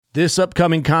This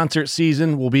upcoming concert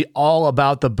season will be all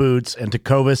about the boots, and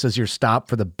Tecovas is your stop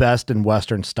for the best in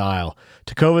Western style.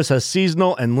 Tecovas has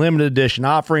seasonal and limited edition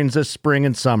offerings this spring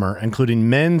and summer, including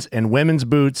men's and women's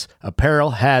boots,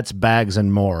 apparel, hats, bags,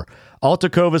 and more. All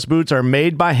Tecovas boots are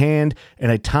made by hand in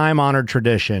a time-honored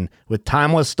tradition with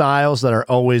timeless styles that are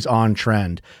always on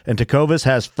trend. And Tecovas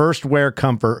has first wear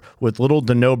comfort with little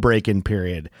to no break-in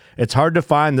period. It's hard to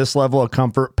find this level of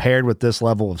comfort paired with this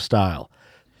level of style.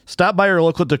 Stop by your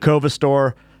local Tecovas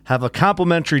store, have a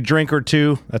complimentary drink or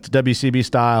two, that's WCB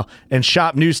style, and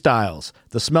shop new styles.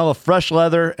 The smell of fresh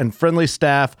leather and friendly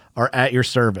staff are at your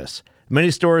service. Many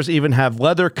stores even have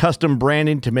leather custom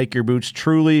branding to make your boots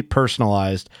truly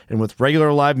personalized. And with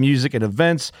regular live music and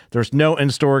events, there's no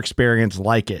in-store experience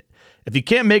like it. If you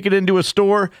can't make it into a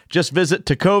store, just visit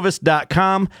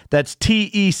tecovas.com. That's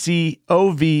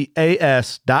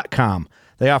TECOVAS.com.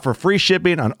 They offer free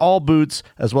shipping on all boots,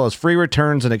 as well as free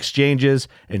returns and exchanges,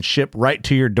 and ship right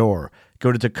to your door.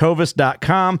 Go to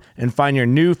tecovas.com and find your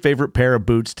new favorite pair of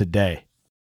boots today.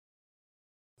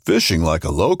 Fishing like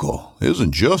a local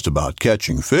isn't just about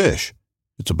catching fish.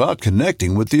 It's about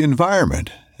connecting with the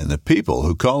environment and the people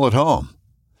who call it home.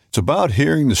 It's about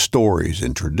hearing the stories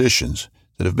and traditions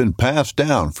that have been passed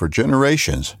down for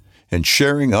generations and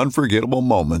sharing unforgettable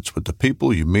moments with the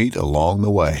people you meet along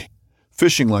the way.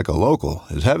 Fishing like a local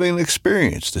is having an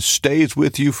experience that stays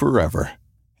with you forever.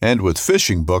 And with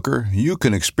Fishing Booker, you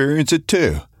can experience it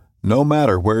too, no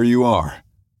matter where you are.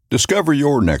 Discover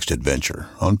your next adventure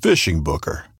on Fishing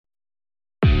Booker.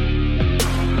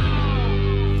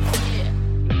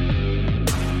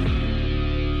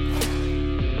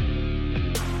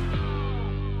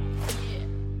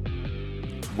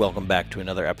 Welcome back to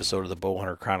another episode of the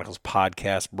Bowhunter Chronicles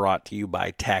podcast, brought to you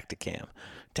by Tacticam.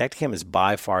 Tacticam is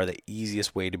by far the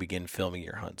easiest way to begin filming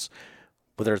your hunts.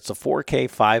 Whether it's a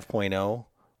 4K 5.0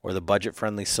 or the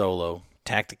budget-friendly solo,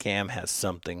 Tacticam has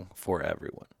something for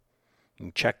everyone. You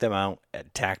can check them out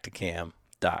at tacticam.com.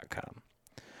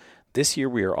 This year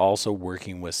we are also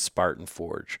working with Spartan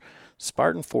Forge.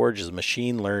 Spartan Forge is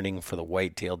machine learning for the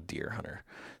white-tailed deer hunter.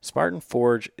 Spartan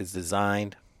Forge is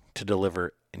designed to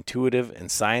deliver intuitive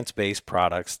and science-based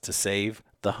products to save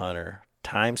the hunter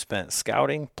time spent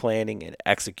scouting, planning, and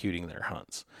executing their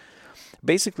hunts.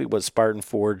 Basically, what Spartan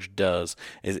Forge does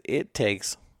is it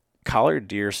takes collared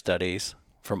deer studies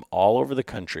from all over the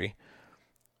country,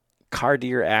 car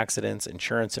deer accidents,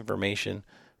 insurance information,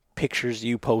 pictures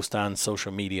you post on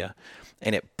social media,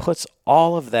 and it puts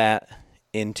all of that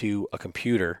into a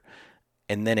computer,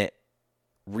 and then it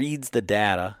reads the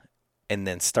data and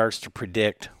then starts to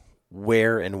predict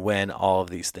where and when all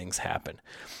of these things happen.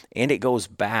 And it goes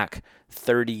back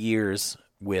 30 years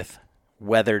with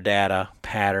weather data,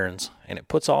 patterns, and it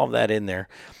puts all of that in there,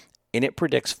 and it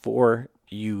predicts for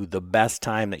you the best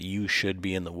time that you should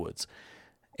be in the woods.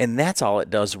 And that's all it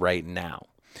does right now.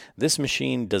 This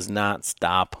machine does not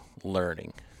stop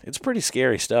learning. It's pretty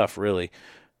scary stuff, really.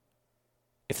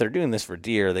 If they're doing this for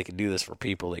deer, they can do this for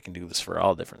people, they can do this for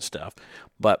all different stuff.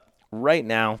 But right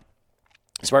now,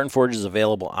 Spartan Forge is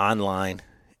available online.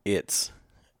 It's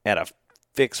at a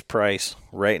fixed price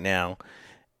right now.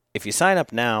 If you sign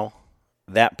up now,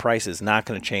 that price is not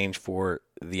going to change for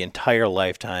the entire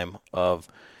lifetime of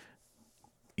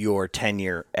your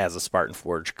tenure as a Spartan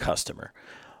Forge customer.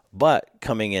 But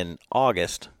coming in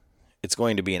August, it's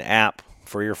going to be an app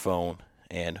for your phone,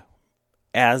 and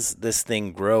as this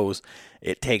thing grows,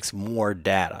 it takes more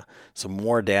data. So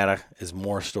more data is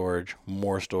more storage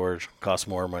costs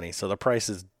more money. So the price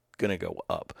is going to go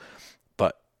up.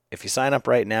 But if you sign up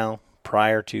right now,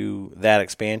 prior to that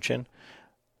expansion,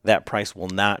 that price will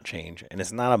not change. And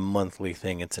it's not a monthly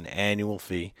thing. It's an annual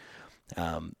fee.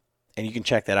 And you can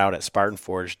check that out at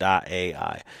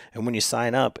spartanforge.ai. And when you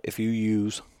sign up, if you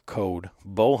use code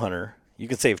BOWHUNTER, you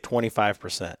can save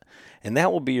 25%. And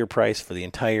that will be your price for the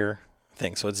entire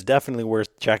thing. So it's definitely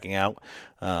worth checking out.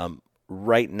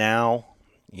 Right now,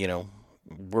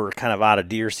 we're kind of out of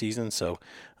deer season, so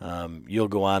you'll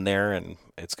go on there and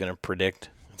it's going to predict,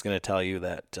 it's going to tell you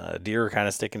that deer are kind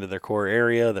of sticking to their core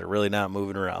area. They're really not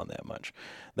moving around that much.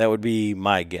 That would be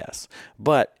my guess.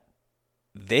 But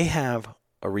they have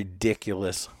a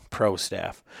ridiculous pro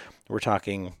staff. We're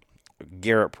talking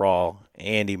Garrett Prawl,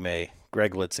 Andy May,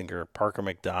 Greg Litzinger, Parker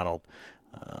McDonald,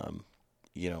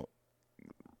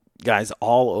 guys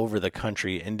all over the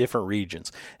country in different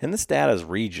regions. And this data is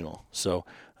regional. So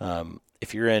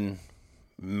if you're in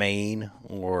Maine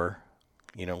or,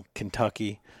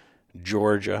 Kentucky,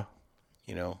 Georgia,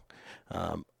 it's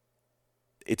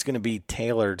going to be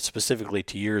tailored specifically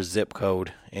to your zip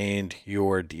code and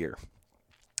your deer.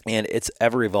 And it's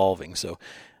ever evolving. So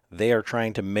they are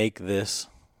trying to make this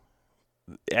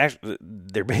actually,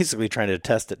 they're basically trying to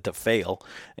test it to fail,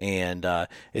 and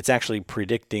it's actually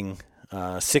predicting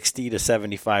 60 to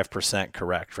 75%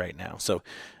 correct right now. So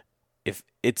if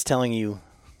it's telling you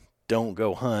don't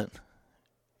go hunt,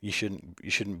 you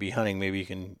shouldn't be hunting. Maybe you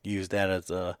can use that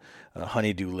as a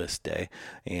honeydew list day.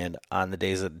 And on the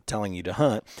days that telling you to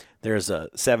hunt, there's a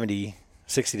 60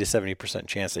 to 70%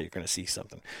 chance that you're going to see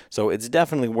something. So it's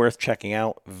definitely worth checking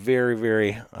out. Very,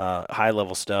 very high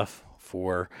level stuff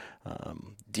for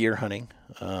deer hunting.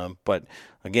 But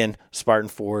again,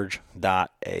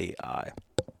 SpartanForge.ai.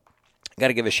 Got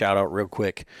to give a shout out real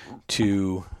quick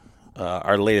to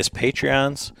our latest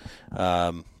Patreons,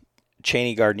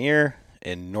 Cheney Gardenier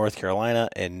in North Carolina,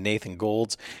 and Nathan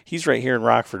Golds. He's right here in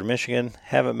Rockford, Michigan.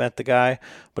 Haven't met the guy,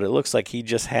 but it looks like he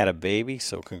just had a baby,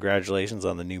 so congratulations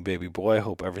on the new baby boy.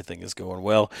 Hope everything is going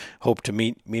well. Hope to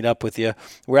meet up with you.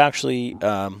 We're actually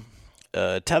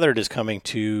Tethered is coming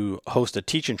to host a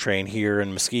teach and train here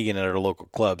in Muskegon at our local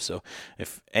club. So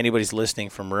if anybody's listening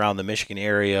from around the Michigan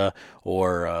area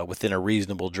or within a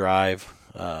reasonable drive,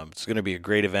 it's going to be a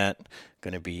great event.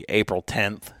 Going to be April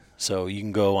 10th. So you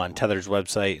can go on Tethered's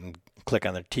website and click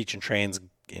on their teach and trains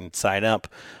and sign up,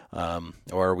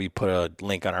 or we put a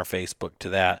link on our Facebook to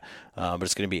that. But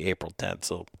it's going to be April 10th.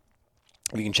 So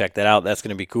you can check that out. That's going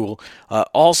to be cool.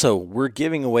 Also, we're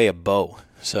giving away a bow.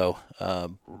 So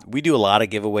we do a lot of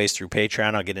giveaways through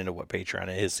Patreon. I'll get into what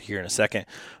Patreon is here in a second.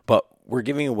 But we're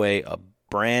giving away a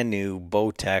brand new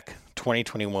Bowtech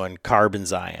 2021 Carbon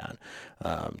Zion.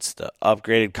 It's the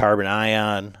upgraded Carbon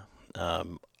Ion,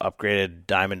 upgraded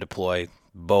Diamond Deploy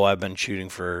bow I've been shooting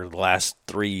for the last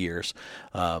 3 years.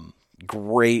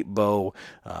 Great bow,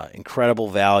 incredible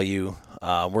value.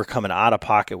 We're coming out of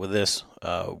pocket with this,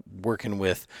 working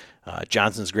with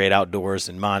Johnson's Great Outdoors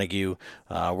in Montague.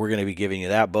 We're going to be giving you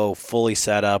that bow fully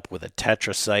set up with a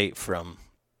Tetra sight from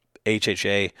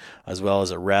HHA as well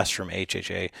as a rest from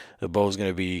HHA. The bow is going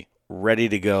to be ready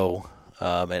to go,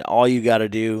 and all you got to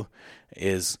do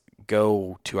is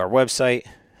go to our website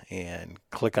and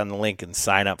click on the link and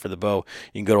sign up for the bow.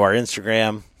 You can go to our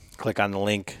Instagram, click on the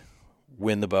link,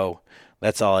 win the bow.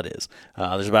 That's all it is.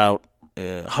 There's about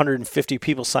 150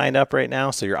 people signed up right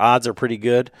now, so your odds are pretty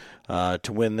good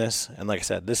to win this. And like I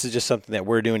said, this is just something that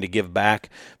we're doing to give back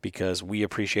because we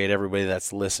appreciate everybody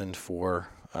that's listened for,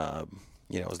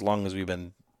 as long as we've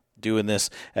been doing this.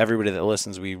 Everybody that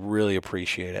listens, we really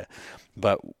appreciate it.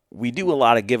 But we do a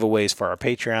lot of giveaways for our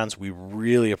Patreons. We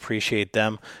really appreciate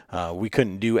them. We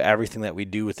couldn't do everything that we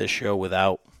do with this show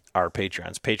without our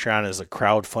Patreons. Patreon is a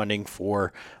crowdfunding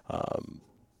for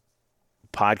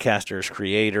podcasters,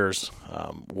 creators,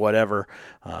 whatever.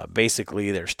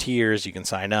 Basically, there's tiers. You can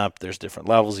sign up. There's different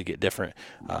levels. You get different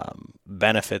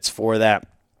benefits for that.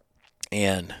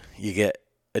 And you get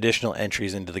additional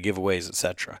entries into the giveaways,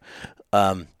 etc.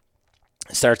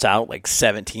 It starts out like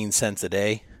 17 cents a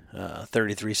day,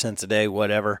 33 cents a day,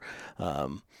 whatever,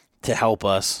 to help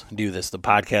us do this. The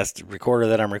podcast recorder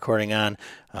that I'm recording on,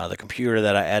 the computer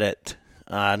that I edit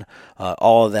on,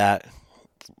 all of that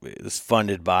is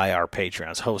funded by our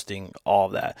Patreons, hosting all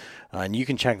of that. And you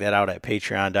can check that out at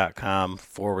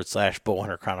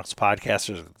patreon.com/Bowhunter Chronicles Podcast.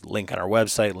 There's a link on our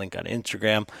website, link on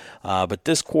Instagram. But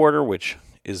this quarter, which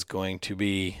is going to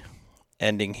be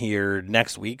ending here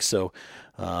next week, so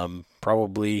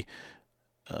probably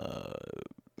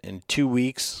in 2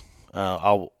 weeks,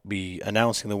 I'll be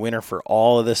announcing the winner for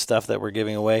all of this stuff that we're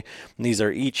giving away. And these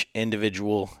are each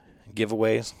individual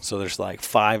giveaways. So there's like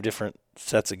 5 different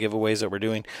sets of giveaways that we're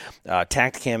doing.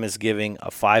 Tacticam is giving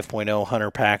a 5.0 hunter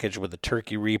package with a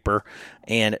Turkey Reaper.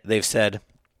 And they've said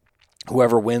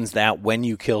whoever wins that, when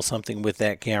you kill something with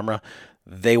that camera,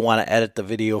 they want to edit the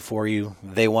video for you.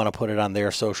 They want to put it on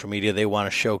their social media. They want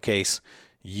to showcase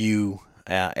you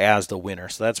as the winner.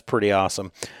 So that's pretty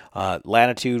awesome.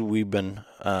 Latitude, we've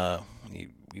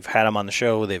had them on the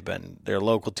show. They're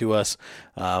local to us.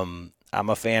 I'm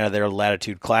a fan of their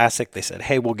Latitude Classic. They said,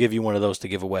 hey, we'll give you one of those to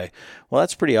give away. Well,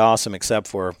 that's pretty awesome, except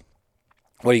for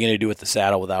what are you going to do with the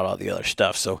saddle without all the other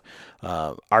stuff? So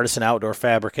Artisan Outdoor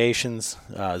Fabrications,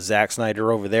 Zach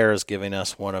Snyder over there is giving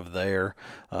us one of their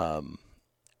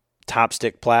top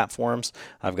stick platforms.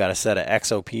 I've got a set of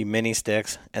XOP mini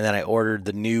sticks, and then I ordered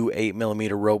the new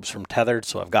 8mm ropes from Tethered,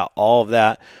 so I've got all of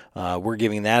that. We're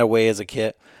giving that away as a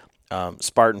kit.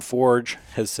 Spartan Forge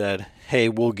has said, hey,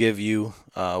 we'll give you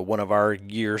one of our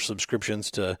year subscriptions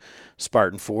to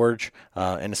Spartan Forge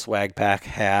and a swag pack,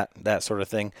 hat, that sort of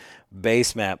thing.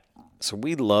 Base Map. So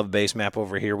we love Base Map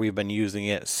over here. We've been using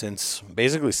it since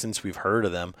we've heard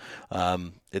of them.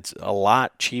 It's a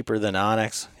lot cheaper than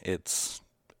Onyx. It's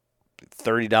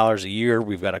 $30 a year.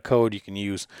 We've got a code. You can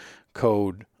use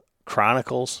code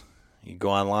Chronicles, You go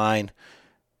online,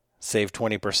 save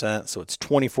 20%. So it's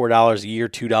 $24 a year,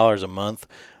 $2 a month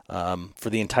for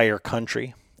the entire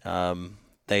country.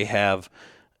 They have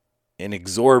an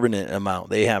exorbitant amount.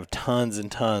 They have tons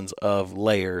and tons of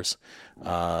layers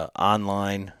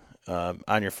online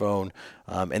on your phone.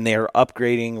 And they are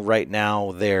upgrading right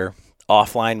now their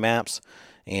offline maps.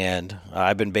 And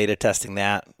I've been beta testing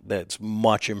that. That's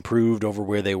much improved over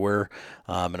where they were.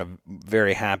 And I'm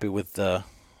very happy with the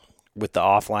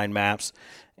offline maps.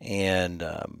 And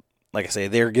like I say,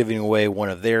 they're giving away one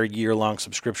of their year-long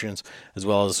subscriptions, as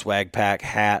well as a swag pack,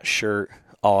 hat, shirt,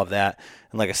 all of that.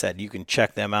 And like I said, you can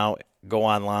check them out. Go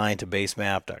online to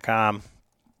basemap.com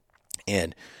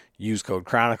and use code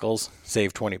Chronicles,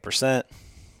 save 20%.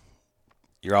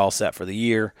 You're all set for the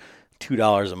year.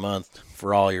 $2 a month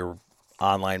for all your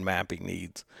online mapping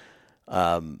needs.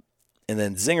 And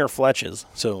then Zinger Fletches.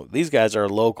 So these guys are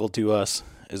local to us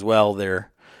as well.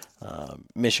 They're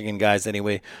Michigan guys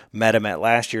anyway. Met them at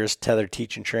last year's Tether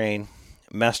Teach and Train.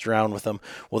 Messed around with them.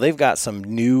 Well, they've got some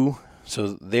new,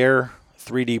 so they're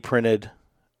 3D printed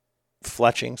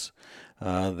fletchings.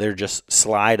 They're just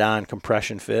slide-on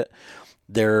compression fit.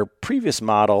 Their previous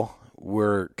model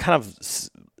were kind of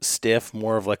stiff,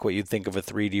 more of like what you'd think of a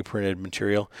 3D printed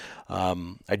material.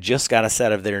 I just got a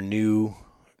set of their new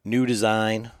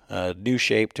design, new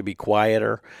shape to be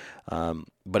quieter,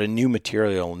 but a new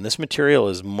material. And this material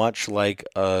is much like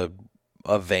a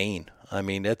vein. I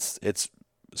mean, it's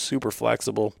super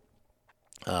flexible.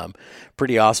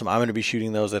 Pretty awesome. I'm going to be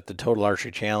shooting those at the Total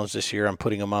Archery Challenge this year. I'm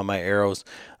putting them on my arrows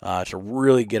to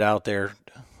really get out there,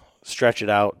 stretch it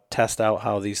out, test out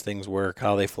how these things work,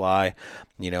 how they fly,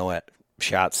 at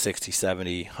shots 60,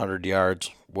 70, 100 yards,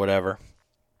 whatever.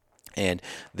 And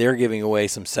they're giving away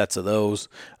some sets of those,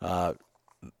 so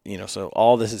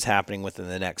all this is happening within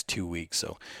the next 2 weeks.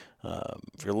 So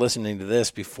if you're listening to this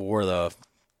before the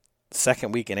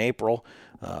second week in April,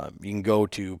 you can go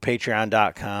to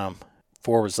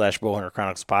patreon.com/Bowhunter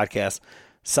Chronicles podcast,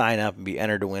 sign up and be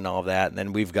entered to win all of that. And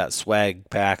then we've got swag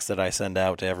packs that I send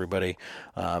out to everybody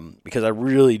because I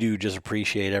really do just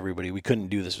appreciate everybody. We couldn't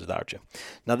do this without you.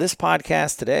 Now, this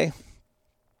podcast today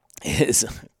is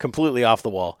completely off the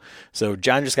wall. So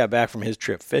John just got back from his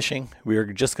trip fishing. We were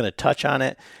just going to touch on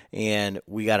it, and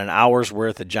we got an hour's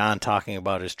worth of John talking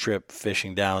about his trip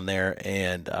fishing down there,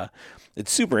 and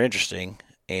it's super interesting.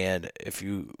 And if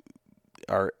you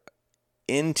are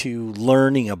into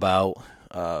learning about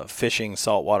fishing,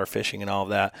 saltwater fishing, and all of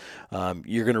that,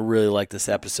 you're going to really like this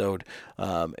episode.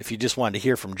 If you just wanted to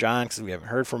hear from John, because we haven't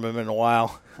heard from him in a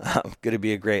while, going to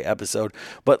be a great episode.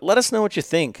 But let us know what you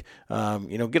think.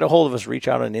 Get a hold of us, reach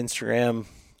out on Instagram,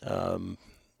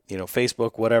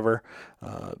 Facebook, whatever.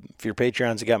 If you're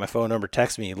Patreons, you got my phone number,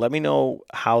 text me. Let me know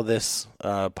how this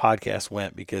podcast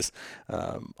went, because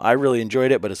I really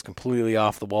enjoyed it, but it's completely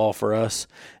off the wall for us,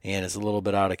 and it's a little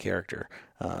bit out of character.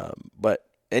 But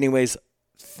anyways,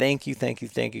 thank you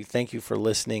for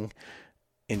listening.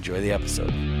 Enjoy the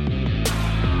episode.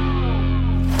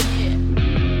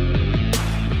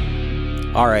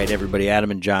 All right, everybody, Adam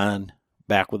and John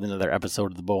back with another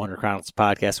episode of the Bowhunter Chronicles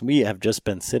podcast. We have just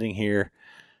been sitting here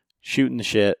shooting the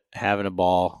shit, having a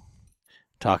ball,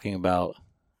 talking about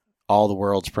all the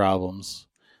world's problems,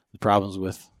 the problems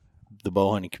with the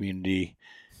bow hunting community,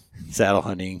 saddle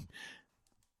hunting,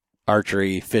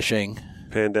 archery, fishing,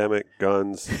 pandemic,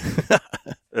 guns,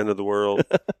 end of the world,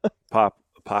 pop.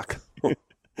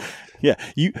 Yeah,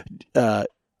 you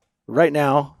right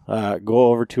now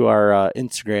go over to our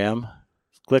Instagram,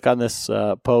 click on this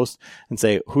post, and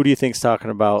say, who do you think's talking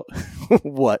about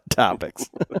what topics?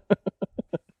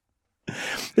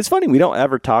 It's funny, we don't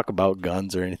ever talk about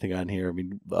guns or anything on here. I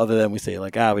mean, other than we say we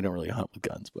don't really hunt with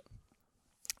guns, but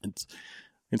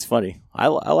it's funny. I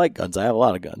like guns. I have a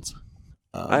lot of guns.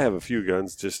 I have a few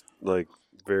guns, just like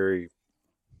very,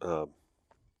 what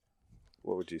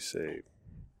would you say?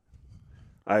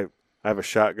 I have a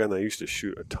shotgun. I used to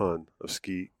shoot a ton of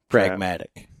skeet.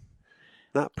 Pragmatic.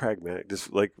 Not pragmatic,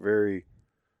 just like very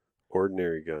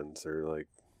ordinary guns. They're like.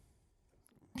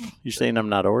 You're saying I'm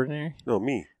not ordinary? No,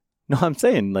 me. No, I'm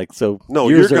saying so. No,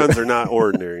 your guns are not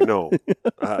ordinary. No,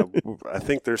 I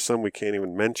think there's some we can't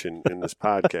even mention in this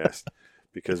podcast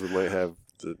because we might have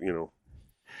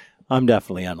I'm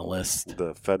definitely on the list.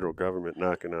 The federal government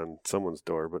knocking on someone's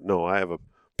door. But no, I have a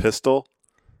pistol.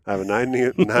 I have a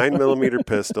 9mm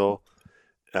pistol.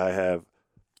 I have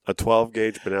a 12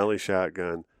 gauge Benelli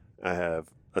shotgun. I have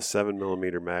a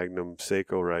 7mm Magnum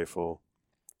Seiko rifle,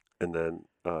 and then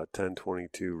a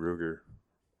 10-22 Ruger.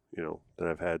 That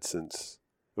I've had since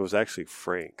it was actually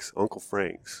Uncle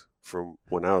Frank's, from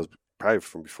when I was probably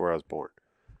from before I was born.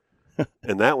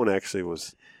 And that one actually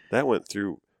went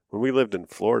through when we lived in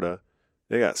Florida,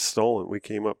 they got stolen. We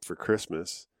came up for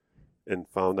Christmas and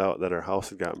found out that our house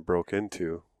had gotten broke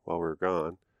into while we were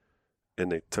gone.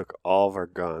 And they took all of our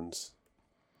guns.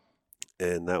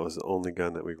 And that was the only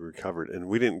gun that we recovered. And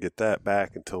we didn't get that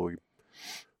back until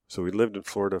so we lived in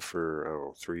Florida for, I don't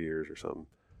know, 3 years or something.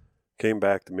 Came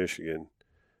back to Michigan.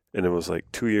 And it was like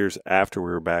 2 years after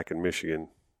we were back in Michigan,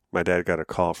 my dad got a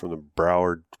call from the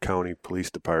Broward County Police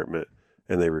Department,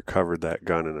 and they recovered that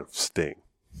gun in a sting.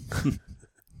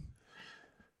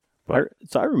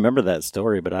 So I remember that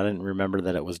story, but I didn't remember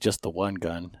that it was just the one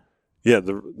gun. Yeah,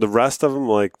 the rest of them,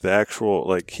 like the actual,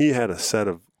 like he had a set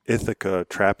of Ithaca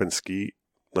trap and skeet,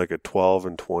 like a 12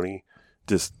 and 20.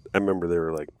 Just, I remember they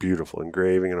were like beautiful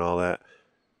engraving and all that.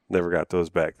 Never got those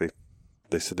back.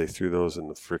 They said they threw those in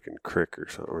the freaking creek or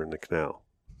something, or in the canal,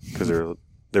 because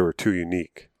they were too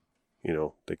unique. You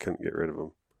know, they couldn't get rid of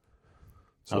them.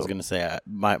 So, I was going to say,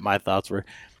 my thoughts were,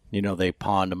 you know, they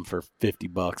pawned them for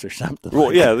 $50 or something.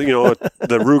 Well, yeah, you know,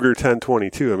 the Ruger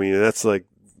 1022. I mean, that's like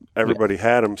everybody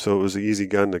had them, so it was an easy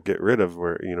gun to get rid of.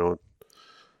 Where, you know,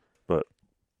 but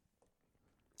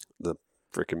the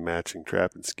freaking matching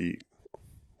trap and skeet,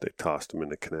 they tossed them in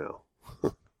the canal.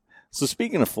 So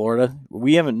speaking of Florida,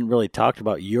 we haven't really talked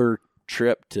about your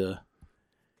trip to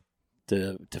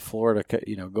Florida,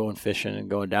 you know, going fishing and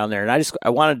going down there. And I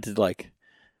wanted to, like,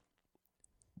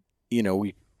 you know,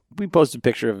 we posted a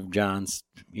picture of John's,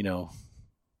 you know,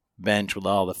 bench with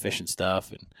all the fishing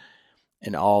stuff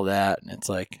and all that. And it's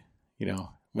like, you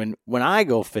know, when I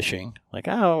go fishing, like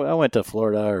I went to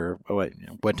Florida or I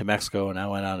went to Mexico and I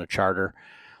went on a charter,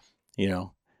 you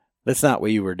know, that's not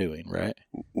what you were doing, right?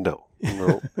 No.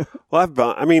 Well,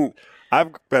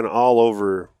 I've been all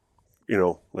over, you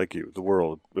know, like you, the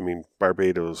world. I mean,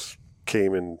 Barbados,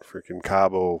 Cayman, freaking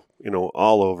Cabo, you know,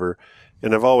 all over.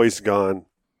 And I've always gone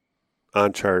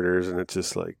on charters, and it's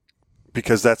just like,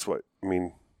 because that's what, I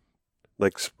mean,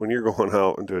 like when you're going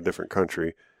out into a different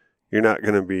country, you're not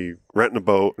going to be renting a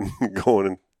boat and going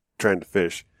and trying to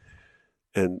fish.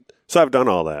 And so I've done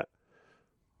all that.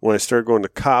 When I started going to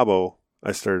Cabo,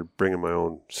 I started bringing my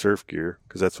own surf gear,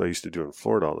 because that's what I used to do in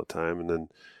Florida all the time. And then,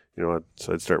 you know,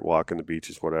 I'd start walking the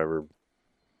beaches, whatever,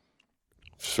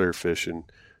 surf fishing,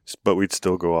 but we'd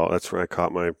still go out. That's where I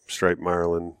caught my striped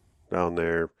marlin down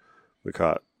there. We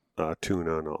caught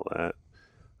tuna and all that.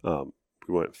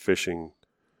 We went fishing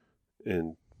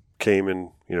in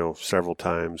Cayman, you know, several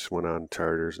times, went on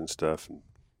charters and stuff. And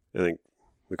I think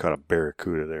we caught a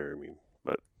barracuda there. I mean,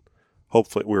 but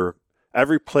hopefully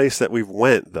every place that we've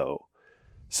went, though.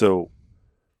 So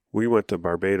we went to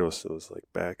Barbados. It was like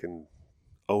back in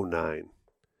 2009,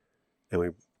 and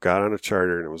we got on a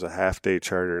charter, and it was a half-day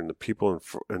charter, and the people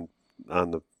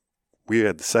we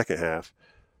had the second half.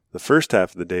 The first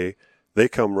half of the day, they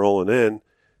come rolling in,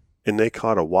 and they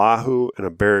caught a wahoo and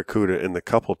a barracuda, and the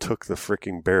couple took the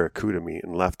freaking barracuda meat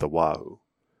and left the wahoo.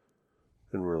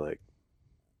 And we're like,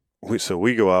 so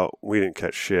we go out, we didn't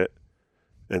catch shit.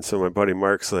 And so my buddy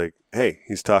Mark's like, hey,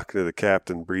 he's talking to the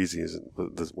captain, Breezy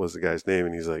was the guy's name,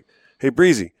 and he's like, hey,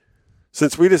 Breezy,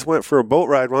 since we just went for a boat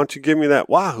ride, why don't you give me that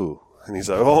wahoo? And he's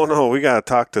like, oh, no, we got to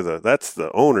talk to that's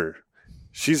the owner.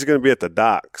 She's going to be at the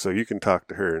dock, so you can talk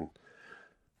to her. And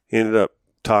he ended up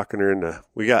talking her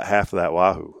we got half of that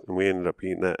wahoo, and we ended up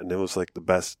eating that, and it was like the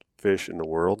best fish in the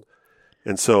world.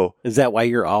 And so, is that why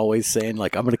you're always saying,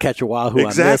 like, I'm going to catch a wahoo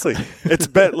exactly. on this? It's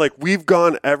been like we've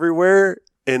gone everywhere,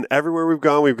 and everywhere we've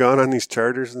gone on these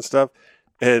charters and stuff.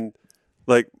 And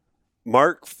like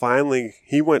Mark finally,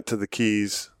 he went to the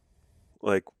Keys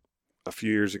like a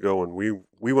few years ago, and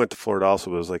we went to Florida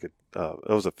also. It was like it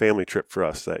was a family trip for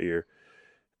us that year.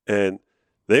 And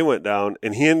they went down,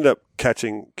 and he ended up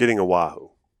getting a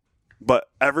wahoo. But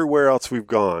everywhere else we've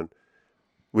gone,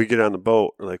 we get on the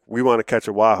boat, like, we want to catch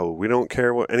a wahoo. We don't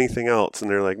care what anything else. And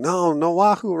they're like, no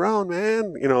wahoo around,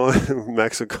 man. You know, in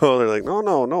Mexico, they're like, no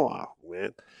wahoo,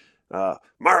 man.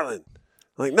 Marlin.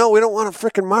 I'm like, no, we don't want a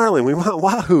freaking marlin. We want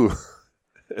wahoo.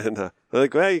 And they're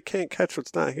like, well, you can't catch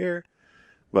what's not here.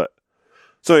 But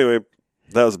so anyway,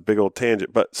 that was a big old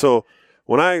tangent. But so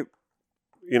when I,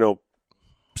 you know,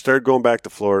 started going back to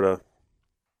Florida,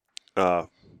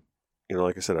 you know,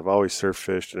 like I said, I've always surf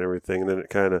fished and everything. And then it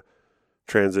kind of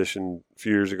transitioned a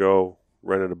few years ago,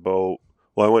 rented a boat.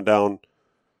 Well, I went down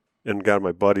and got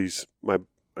my buddies,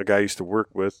 a guy I used to work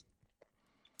with,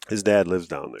 his dad lives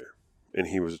down there, and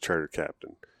he was a charter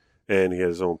captain, and he had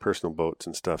his own personal boats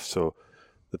and stuff. So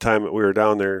the time that we were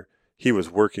down there, he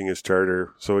was working his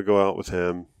charter, so we go out with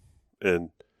him,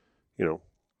 and, you know,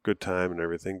 good time and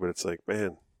everything. But it's like,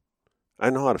 man,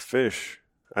 I know how to fish.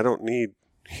 I don't need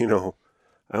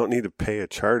to pay a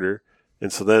charter.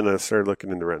 And so then I started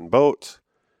looking into renting boats.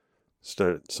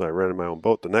 So I rented my own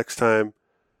boat the next time.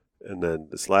 And then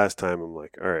this last time, I'm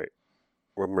like, all right,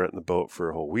 I'm renting the boat for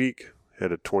a whole week.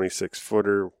 Had a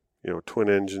 26-footer, twin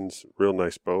engines, real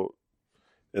nice boat.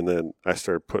 And then I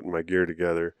started putting my gear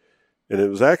together. And it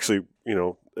was actually,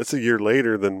 it's a year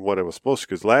later than what I was supposed to,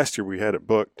 because last year we had it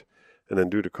booked. And then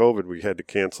due to COVID, we had to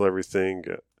cancel everything,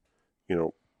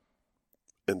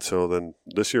 And so then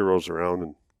this year rolls around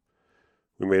and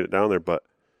we made it down there. But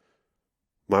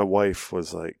my wife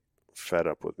was like fed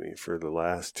up with me for the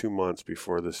last 2 months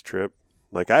before this trip.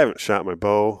 Like, I haven't shot my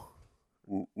bow,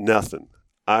 nothing.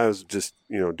 I was just,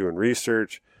 doing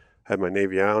research, had my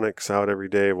Navionics out every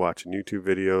day, watching YouTube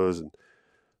videos, and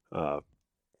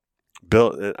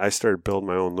I started building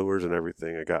my own lures and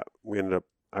everything.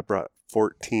 I brought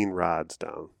 14 rods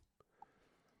down.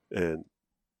 And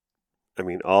I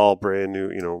mean, all brand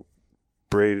new,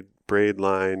 braid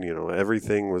line,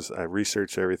 everything I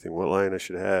researched everything, what line I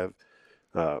should have.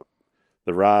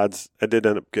 The rods, I did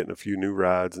end up getting a few new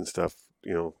rods and stuff,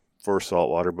 for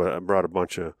saltwater, but I brought a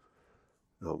bunch of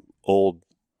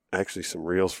actually some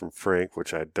reels from Frank,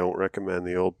 which I don't recommend,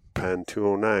 the old Penn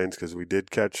 209s, because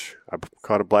I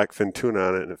caught a blackfin tuna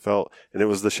on it, and it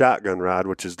was the shotgun rod,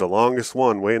 which is the longest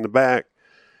one, way in the back,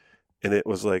 and it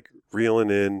was like reeling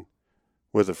in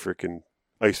with a freaking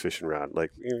ice fishing rod.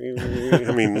 Like,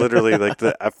 I mean, literally, like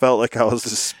I felt like I was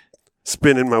just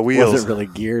spinning my wheels. Was it really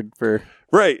geared for?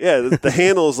 Right, yeah. The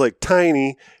handle is like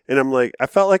tiny, and I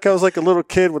felt like I was like a little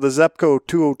kid with a Zepco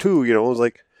 202. It was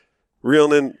like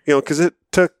reeling in, because it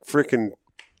took freaking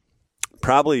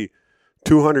probably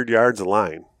 200 yards of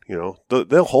line.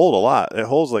 They'll hold a lot. It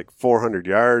holds like 400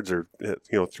 yards or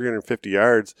 350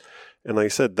 yards, and like I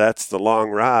said, that's the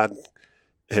long rod.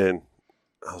 And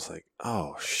I was like,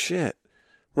 oh shit!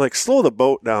 I'm like, slow the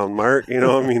boat down, Mark.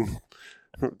 I mean,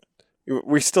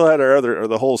 we still had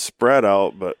the whole spread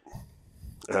out, but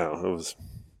it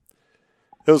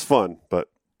was fun, but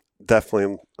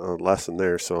definitely a lesson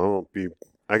there. So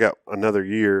I got another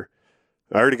year.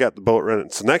 I already got the boat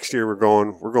rented. So next year we're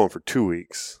going for 2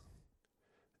 weeks,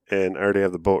 and I already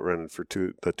have the boat rented for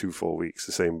the 2 full weeks,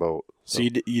 the same boat. So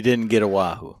you didn't get a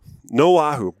Wahoo? No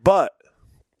Wahoo, but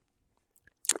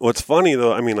what's funny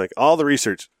though, I mean, like all the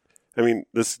research, I mean,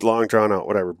 this is long drawn out,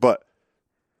 whatever, but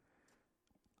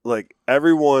like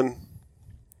everyone,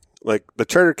 like the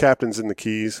charter captains in the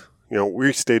Keys,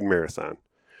 we stayed Marathon.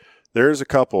 There's a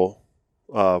couple.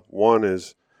 One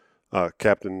is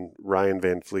Captain Ryan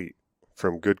Van Fleet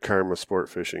from Good Karma Sport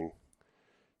Fishing,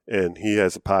 and he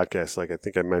has a podcast. Like, I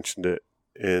think I mentioned it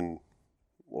in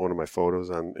one of my photos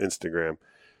on Instagram.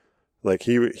 Like,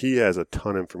 he has a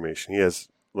ton of information. He has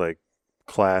like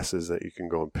classes that you can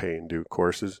go and pay and do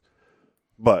courses,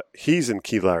 but he's in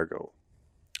Key Largo,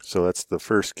 so that's the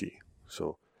first key.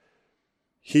 So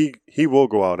he will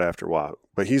go out after Wahoo,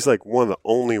 but he's like one of the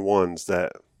only ones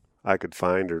that I could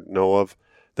find or know of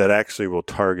that actually will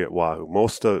target Wahoo.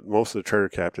 Most of the charter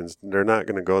captains, they're not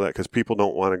going to go that, because people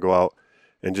don't want to go out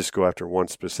and just go after one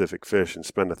specific fish and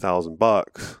spend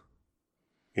 $1,000,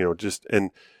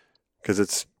 because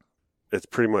it's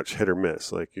pretty much hit or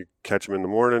miss. Like, you catch them in the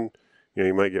morning,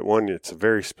 you might get one. It's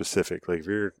very specific. Like, if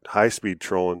you're high speed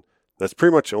trolling, that's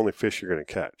pretty much the only fish you're going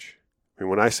to catch. I mean,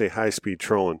 when I say high speed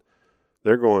trolling,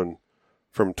 they're going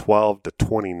from 12 to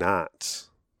 20 knots.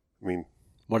 I mean,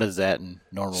 what is that in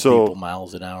normal people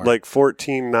miles an hour? Like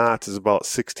 14 knots is about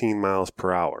 16 miles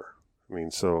per hour. I mean,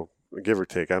 so give or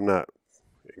take. I'm not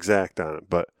exact on it,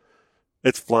 but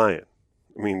it's flying.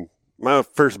 I mean, my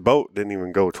first boat didn't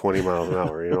even go 20 miles an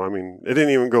hour. I mean, it didn't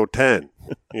even go 10.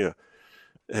 Yeah.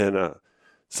 And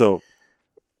so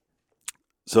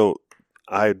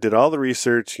I did all the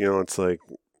research. It's like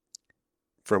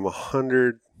from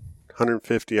 100,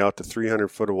 150 out to 300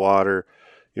 foot of water,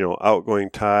 outgoing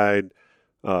tide,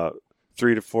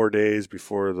 3 to 4 days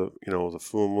before the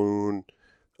full moon,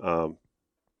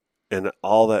 and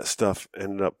all that stuff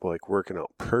ended up like working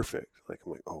out perfect. Like,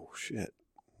 I'm like, oh shit!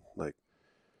 Like,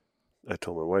 I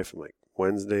told my wife, I'm like,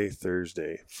 Wednesday,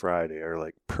 Thursday, Friday are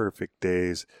like perfect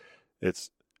days.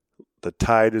 The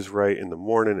tide is right in the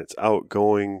morning. It's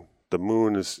outgoing. The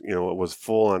moon is, it was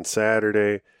full on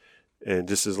Saturday, and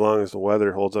just as long as the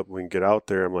weather holds up, we can get out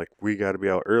there. I'm like, we got to be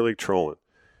out early trolling.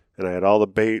 And I had all the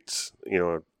baits,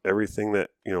 everything that,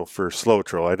 for slow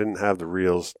troll. I didn't have the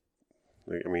reels.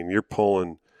 I mean, you're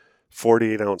pulling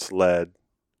 48-ounce lead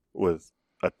with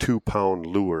a 2-pound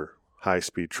lure,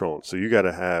 high-speed trolling. So you got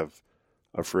to have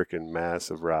a freaking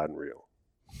massive rod and reel.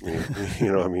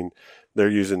 I mean, they're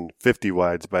using 50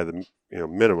 wides by the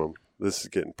minimum. This is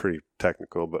getting pretty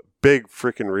technical, but big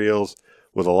freaking reels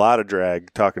with a lot of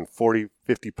drag, talking 40,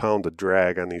 50 pounds of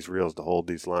drag on these reels to hold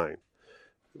these line.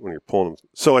 when you're pulling them.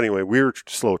 So anyway, we were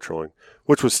slow trolling,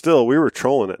 which was still, we were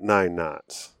trolling at 9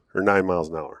 knots or 9 miles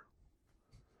an hour.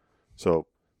 So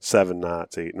 7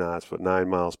 knots, 8 knots, but 9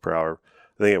 miles per hour.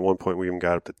 I think at one point we even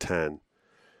got up to 10.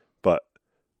 But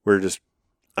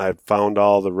I found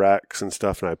all the wrecks and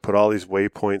stuff, and I put all these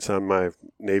waypoints on my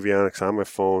Navionics on my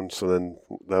phone. So then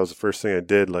that was the first thing I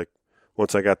did. Like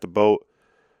once I got the boat,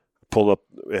 I pulled up,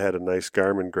 it had a nice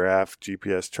Garmin graph,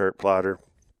 GPS chart plotter.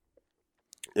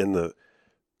 And the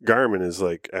Garmin is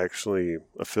like actually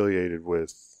affiliated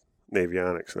with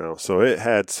Navionics now. So it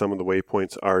had some of the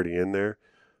waypoints already in there,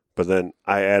 but then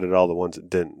I added all the ones that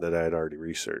didn't, that I had already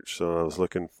researched. So I was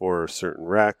looking for a certain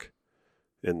wreck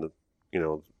in the,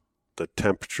 the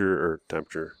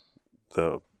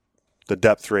the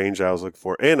depth range I was looking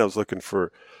for. And I was looking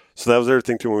for, so that was the other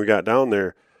thing too, when we got down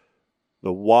there,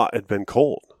 it had been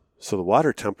cold. So the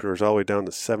water temperature was all the way down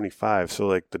to 75. So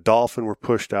like the dolphin were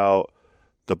pushed out,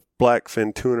 the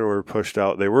blackfin tuna were pushed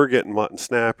out. They were getting mutton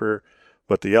snapper,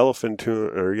 but the yellowfin tuna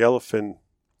or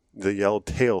the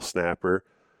yellowtail snapper,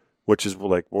 which is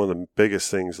like one of the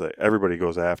biggest things that everybody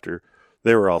goes after,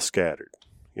 they were all scattered.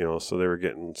 So they were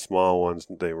getting small ones.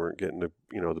 They weren't getting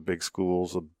the big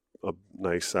schools of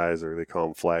nice size, or they call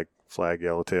them flag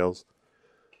yellowtails.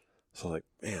 So like,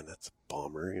 man, that's a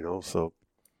bummer, So,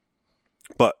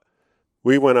 but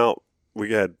we went out.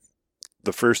 We had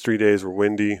the first 3 days were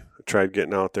windy. I tried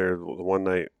getting out there. The one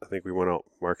night, I think we went out.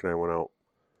 Mark and I went out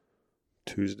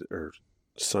Tuesday or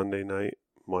Sunday night,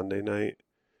 Monday night,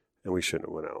 and we shouldn't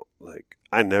have went out. Like,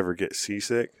 I never get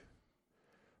seasick,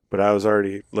 but I was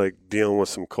already like dealing with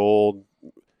some cold,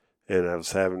 and I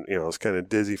was having, I was kind of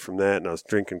dizzy from that, and I was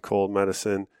drinking cold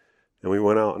medicine. And we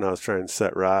went out, and I was trying to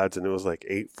set rods, and it was like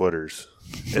 8-footers.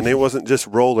 And they wasn't just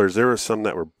rollers. There were some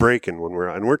that were breaking when we're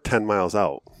out, and we're 10 miles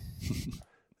out.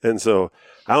 And so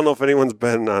I don't know if anyone's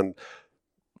been on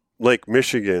Lake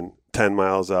Michigan 10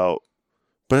 miles out,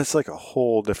 but it's like a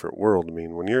whole different world. I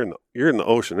mean, when you're in the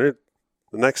ocean, the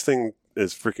next thing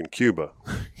is freaking Cuba,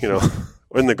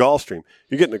 in the Gulf Stream.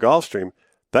 You get in the Gulf Stream,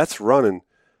 that's running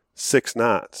 6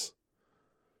 knots.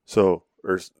 So,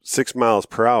 or 6 miles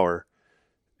per hour.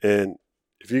 And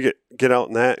if you get out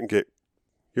in that and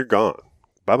you're gone.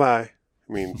 Bye-bye.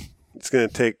 I mean, it's going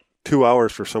to take 2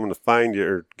 hours for someone to find you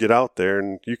or get out there,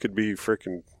 and you could be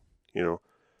freaking, a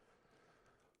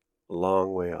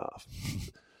long way off.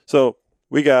 So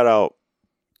we got out,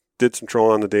 did some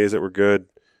trolling on the days that were good.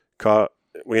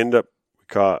 We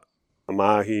caught a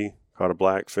mahi, caught a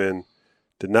blackfin,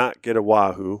 did not get a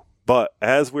wahoo. But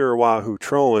as we were wahoo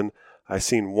trolling, I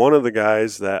seen one of the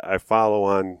guys that I follow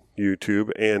on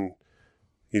YouTube, and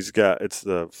it's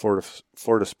the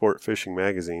Florida Sport Fishing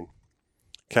Magazine,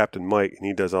 Captain Mike, and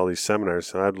he does all these seminars.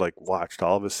 So I'd watched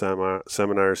all of his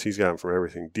seminars. He's got them from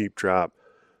everything: deep drop,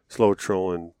 slow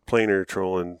trolling, planer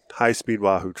trolling, high speed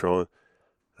wahoo trolling.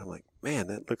 I'm like, man,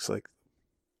 that looks like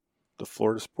the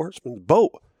Florida Sportsman's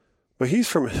boat. But he's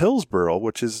from Hillsboro,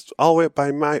 which is all the way up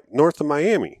by north of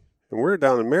Miami, and we're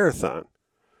down in Marathon.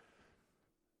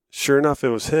 Sure enough, it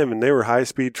was him, and they were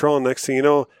high-speed trolling. Next thing you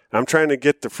know, I'm trying to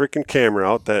get the freaking camera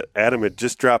out that Adam had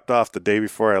just dropped off the day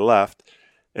before I left,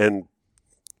 and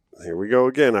here we go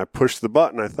again. I pushed the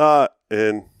button, I thought,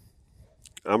 and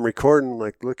I'm recording,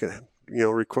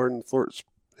 recording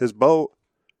his boat,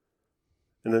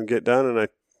 and then get done, and I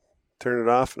turn it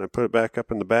off, and I put it back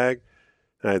up in the bag,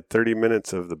 and I had 30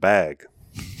 minutes of the bag.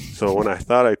 So when I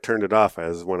thought I turned it off,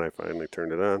 is when I finally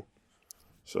turned it on.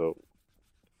 So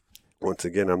once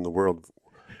again, I'm the world's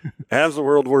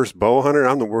worst bow hunter.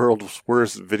 I'm the world's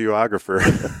worst videographer.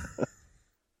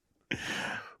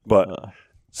 But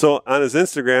so on his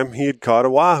Instagram, he had caught a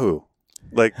wahoo.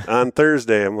 Like on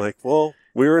Thursday, I'm like, well,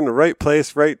 we were in the right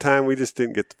place, right time. We just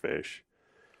didn't get the fish.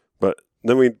 But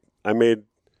then I made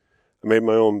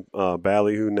my own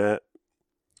ballyhoo net,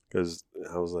 because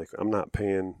I was like, I'm not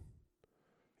paying.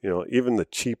 Even the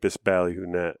cheapest ballyhoo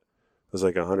net was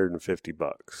like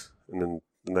 $150, and then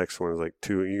the next one is like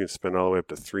 $200. You can spend all the way up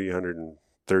to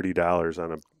 $330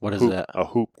 on a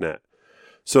hoop net.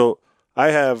 So I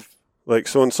have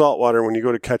in saltwater, when you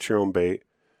go to catch your own bait,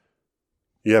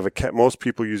 you have most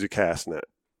people use a cast net.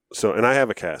 So, and I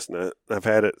have a cast net. I've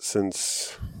had it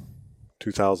since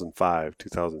 2005,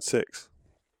 2006.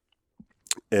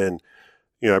 And,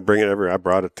 I bring it everywhere. I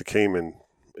brought it to Cayman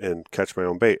and catch my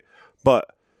own bait. But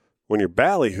when you're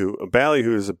ballyhoo, a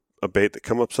ballyhoo is a bait that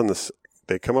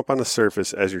they come up on the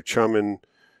surface as you're chumming.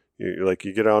 You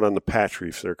get out on the patch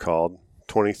reefs, they're called,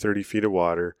 20, 30 feet of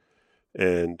water,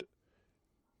 and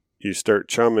you start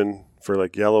chumming for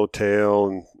yellowtail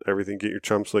and everything, get your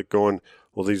chum slick going.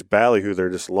 Well, these ballyhoo, they're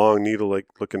just long needle-like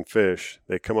looking fish.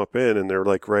 They come up in, and they're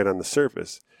right on the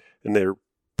surface, and they're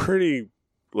pretty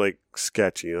like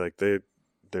sketchy. Like they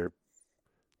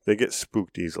get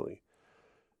spooked easily.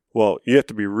 Well, you have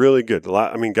to be really good.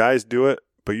 Guys do it,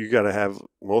 but you got to have,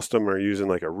 most of them are using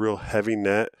like a real heavy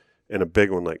net and a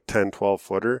big one, like 10, 12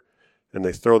 footer, and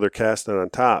they throw their cast net on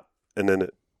top, and then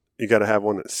you got to have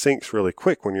one that sinks really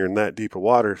quick when you're in that deep of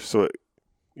water, so it,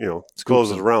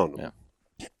 closes around them.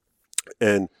 Yeah.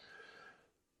 And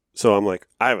so I'm like,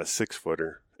 I have a 6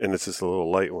 footer, and it's just a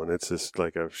little light one. It's just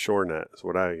like a shore net. It's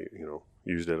what I,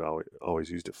 always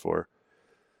used it for.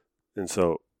 And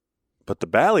so, but the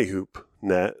ballyhoop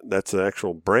net, that's the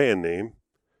actual brand name.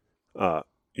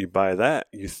 You buy that,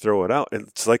 you throw it out.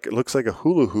 It looks like a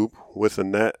hula hoop with a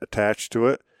net attached to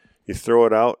it. You throw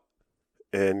it out,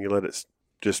 and you let it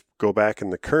just go back in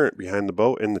the current behind the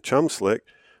boat in the chum slick.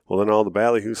 Well, then all the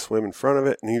ballyhoos swim in front of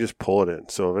it, and you just pull it in.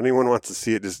 So if anyone wants to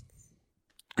see it, just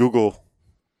Google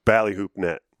ballyhoop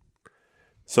net.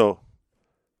 So,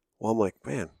 I'm like,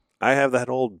 man, I have that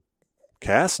old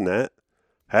cast net.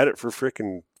 Had it for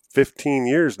freaking 15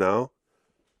 years now.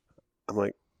 I'm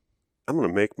like, I'm going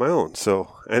to make my own.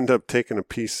 So I end up taking a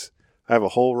piece. I have a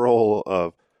whole roll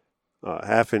of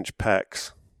 1/2-inch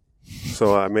PEX.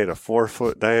 So I made a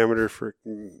 4-foot diameter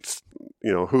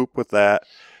hoop with that.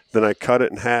 Then I cut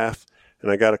it in half,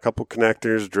 and I got a couple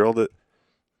connectors, drilled it,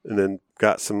 and then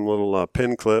got some little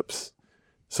pin clips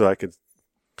so I could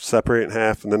separate it in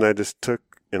half. And then I just took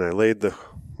and I laid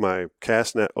my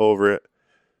cast net over it,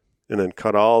 and then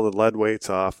cut all the lead weights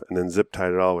off, and then zip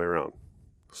tied it all the way around.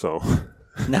 So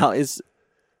now is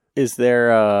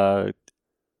there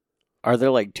are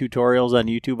there like tutorials on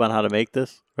YouTube on how to make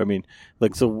this? I mean,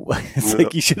 it's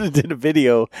like you should have did a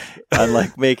video on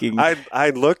like making. I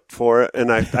looked for it,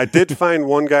 and I did find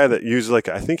one guy that used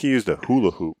I think he used a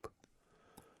hula hoop,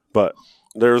 but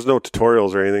there was no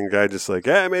tutorials or anything. The guy just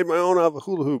I made my own out of a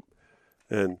hula hoop,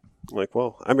 and I'm like,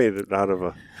 well, I made it out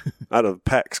of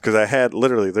PEX, because I had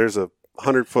there's a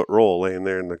 100-foot roll laying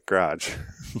there in the garage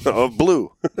of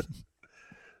blue.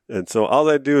 And so all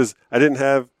I do is I didn't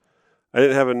have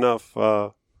enough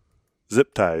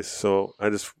zip ties, so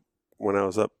when I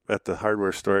was up at the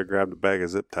hardware store, I grabbed a bag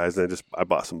of zip ties, and I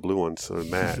bought some blue ones so it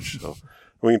matched. So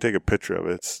we can take a picture of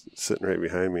it. It's sitting right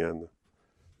behind me in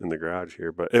the garage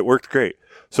here, but it worked great.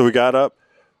 So we got up,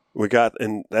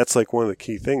 and that's one of the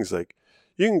key things.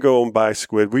 You can go and buy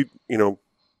squid.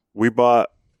 We bought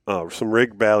some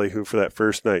rig ballyhoo for that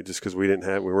first night just because we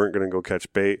weren't going to go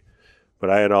catch bait. But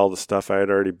I had all the stuff. I had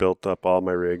already built up all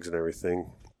my rigs and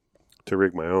everything to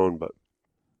rig my own.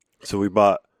 So we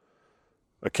bought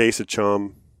a case of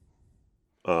chum,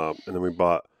 and then we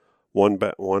bought one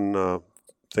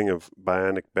thing of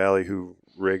bionic ballyhoo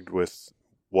rigged with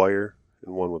wire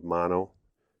and one with mono.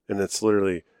 And it's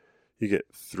literally, you get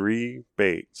 3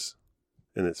 baits,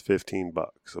 and it's $15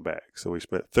 a bag. So we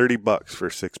spent $30 for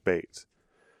 6 baits.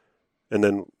 And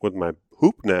then with my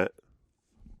hoop net,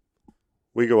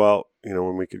 we go out,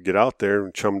 when we could get out there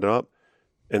and chummed up,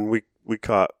 and we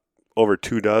caught over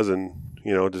 2 dozen,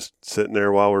 just sitting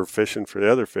there while we're fishing for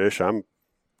the other fish. I'm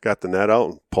got the net out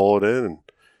and pull it in and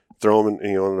throw them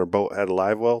in, and our boat had a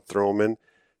live well, throw them in,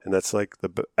 and that's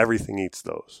everything eats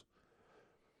those.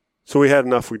 So we had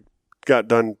enough. We got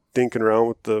done dinking around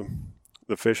with the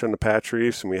fish on the patch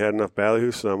reefs, and we had enough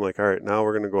ballyhoo, so I'm like, all right, now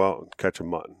we're going to go out and catch a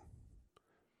mutton.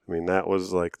 I mean, that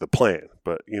was the plan,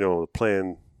 but the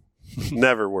plan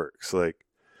never works.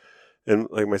 And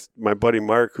my buddy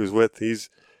Mark, who's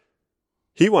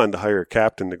he wanted to hire a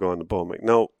captain to go on the boat. I'm like,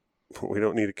 no, we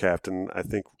don't need a captain. I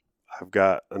think I've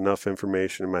got enough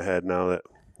information in my head now that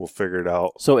we'll figure it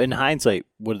out. So in hindsight,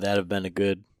 would that have been a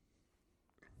good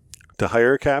to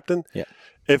hire a captain? Yeah.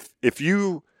 If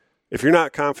you're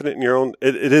not confident in your own,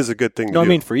 it is a good thing to do. No, I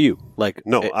mean for you.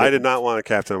 I did not want a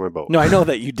captain on my boat. No, I know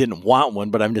that you didn't want one,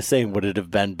 but I'm just saying, would it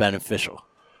have been beneficial?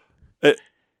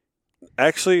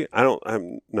 Actually,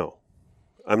 I'm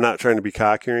not trying to be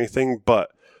cocky or anything,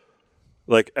 but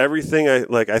everything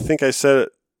I think I said it,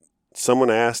 someone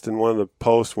asked in one of the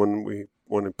posts when we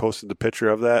posted the picture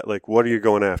of that, what are you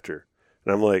going after?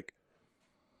 And I'm like,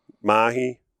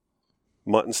 mahi,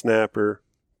 mutton snapper,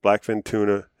 blackfin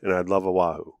tuna, and I'd love a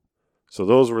wahoo. So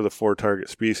those were the 4 target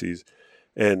species.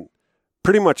 And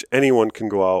pretty much anyone can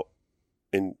go out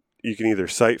and you can either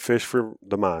sight fish for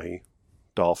the mahi,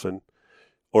 dolphin,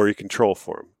 or you can troll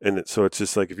for them. And so it's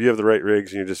just if you have the right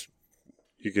rigs, and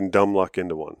you can dumb luck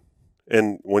into one.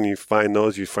 And when you find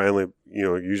those, you finally,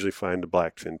 usually find the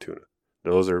blackfin tuna.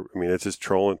 Those are, it's just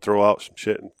trolling, throw out some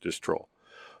shit and just troll.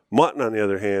 Mutton, on the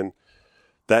other hand,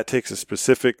 that takes a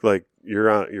specific, you're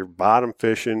on your bottom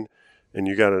fishing, and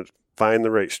you got to find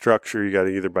the right structure. You got to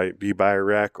either be by a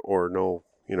wreck or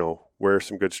wear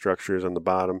some good structures on the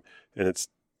bottom. And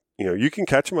you can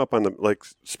catch them up on the, like,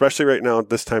 especially right now,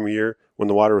 this time of year, when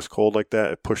the water was cold like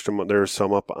that, it pushed them, there's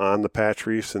some up on the patch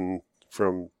reefs and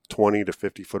from 20 to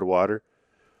 50 foot of water.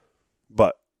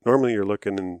 But normally you're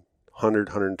looking in 100,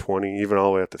 120, even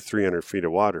all the way up to 300 feet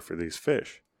of water for these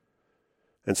fish.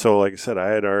 And so, like I said, I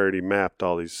had already mapped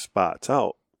all these spots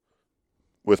out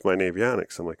with my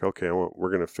Navionics. I'm like, okay,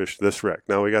 we're going to fish this wreck.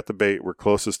 Now we got the bait. We're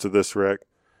closest to this wreck.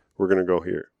 We're going to go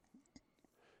here.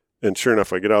 And sure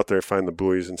enough, I get out there, I find the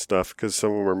buoys and stuff, because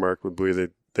some of them are marked with buoy.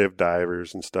 They have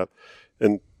divers and stuff.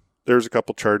 And there's a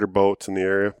couple charter boats in the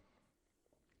area.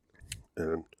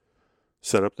 And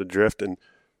set up the drift. And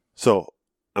so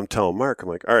I'm telling Mark, I'm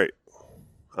like, all right,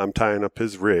 I'm tying up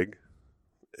his rig.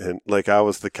 And like I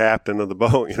was the captain of the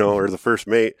boat, or the first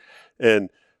mate. And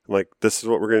I'm like, this is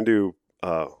what we're going to do.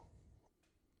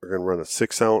 We're going to run a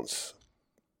 6-ounce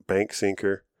bank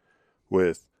sinker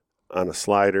on a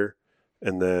slider,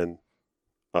 and then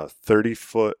a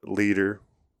 30-foot leader.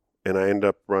 And I end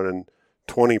up running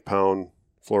 20-pound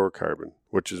fluorocarbon,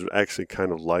 which is actually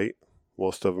kind of light.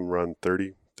 Most of them run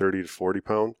 30 to 40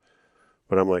 pound.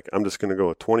 But I'm like, I'm just going to go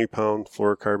a 20-pound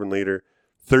fluorocarbon leader,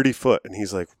 30 foot. And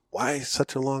he's like, why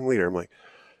such a long leader? I'm like,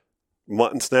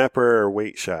 mutton snapper are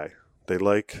weight shy. They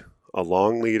like a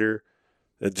long leader.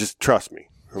 Just trust me.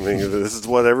 I mean, this is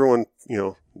what everyone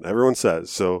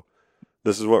says. So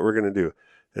this is what we're going to do.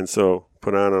 And so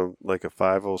put on a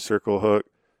 5-0 circle hook,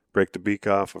 break the beak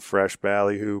off a fresh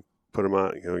ballyhoo, put him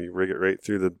on, you rig it right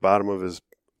through the bottom of his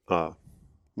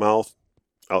mouth,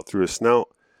 out through his snout,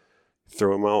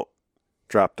 throw him out,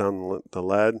 drop down the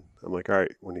lead. I'm like, all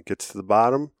right, when he gets to the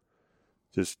bottom,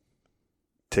 just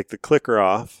take the clicker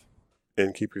off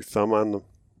and keep your thumb on the,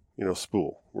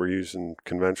 spool. We're using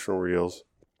conventional reels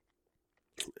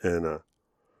and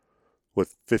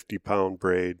with 50-pound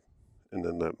braid, and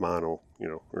then that mono,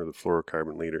 or the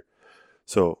fluorocarbon leader.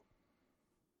 So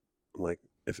I'm like,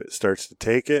 if it starts to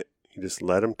take it, you just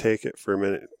let him take it for a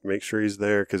minute. Make sure he's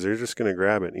there, because they're just going to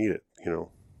grab it and eat it,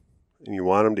 And you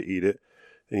want them to eat it,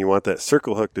 and you want that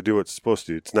circle hook to do what it's supposed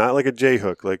to do. It's not like a J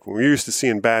hook, like we're used to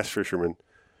seeing bass fishermen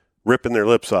ripping their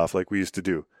lips off like we used to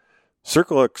do.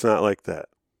 Circle hook's not like that.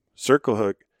 Circle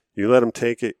hook, you let them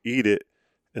take it, eat it,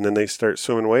 and then they start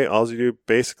swimming away. All you do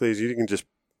basically is you can just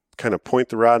kind of point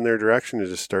the rod in their direction and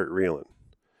just start reeling.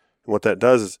 And what that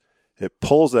does is it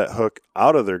pulls that hook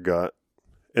out of their gut,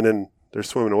 and then they're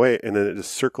swimming away, and then it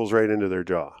just circles right into their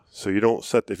jaw. So you don't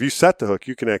if you set the hook,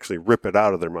 you can actually rip it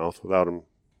out of their mouth without them,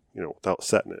 without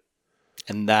setting it.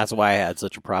 And that's why I had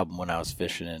such a problem when I was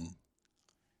fishing in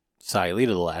Sayulita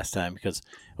the last time, because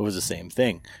it was the same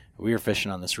thing. We were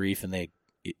fishing on this reef, and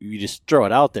you just throw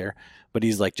it out there, but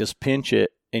he's like, just pinch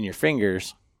it in your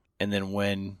fingers, and then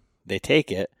when they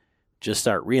take it, just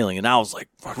start reeling. And I was like,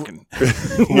 fucking,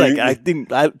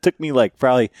 it took me like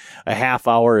probably a half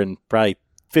hour and probably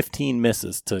 15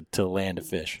 misses to land a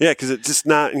fish. Yeah, because it's just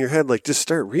not in your head, like, just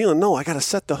start reeling. No, I got to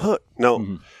set the hook. No.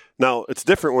 Mm-hmm. Now, it's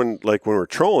different when we're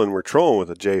trolling with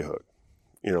a J hook.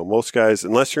 Most guys,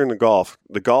 unless you're in the Gulf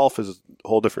is a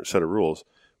whole different set of rules.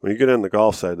 When you get on the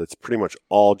Gulf side, that's pretty much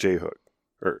all J hook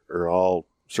or all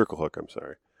circle hook, I'm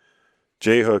sorry.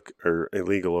 J hook are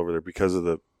illegal over there because of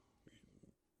the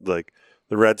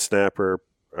red snapper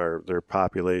or their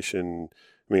population.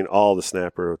 I mean, all the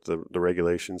snapper with the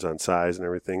regulations on size and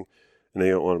everything. And they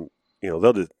don't want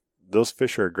to, those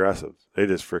fish are aggressive. They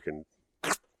just freaking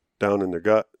down in their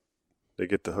gut. They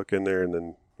get the hook in there and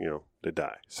then, they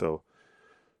die. So,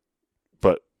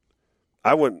 but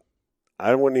I wouldn't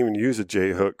even use a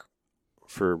J hook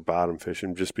for bottom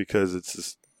fishing, just because it's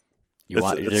just,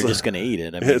 they're just going to eat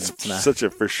it. I mean, it's not such a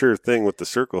for sure thing with the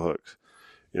circle hooks,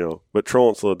 but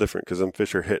trolling's a little different, because them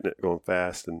fish are hitting it going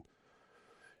fast, and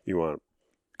you want to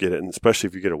get it. And especially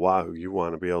if you get a wahoo, you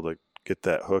want to be able to get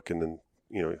that hook and then,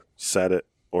 set it,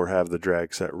 or have the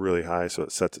drag set really high so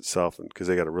it sets itself, because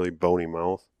they got a really bony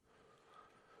mouth.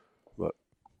 But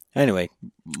anyway,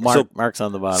 Mark's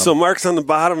on the bottom. So Mark's on the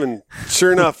bottom, and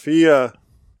sure enough,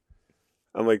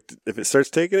 I'm like, if it starts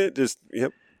taking it, just,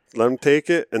 let him take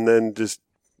it, and then just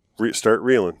start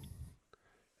reeling.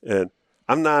 And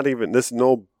I'm not even, this is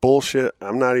no bullshit,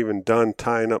 I'm not even done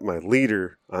tying up my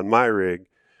leader on my rig,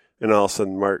 and all of a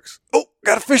sudden Mark's,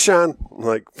 got a fish on. I'm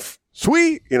like,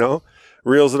 sweet,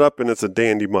 reels it up, and it's a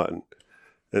dandy mutton.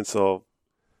 And so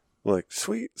I'm like,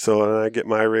 sweet. So then I get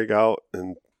my rig out,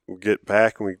 and we get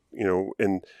back, and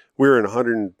and we were in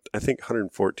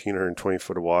 114, 120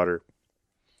 foot of water.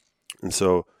 And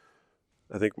so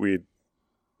I think we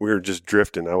were just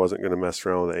drifting. I wasn't going to mess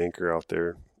around with the anchor out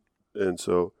there. And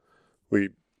so we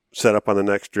set up on the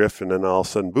next drift, and then all of a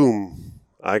sudden, boom,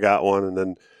 I got one, and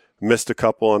then missed a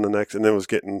couple on the next, and then it was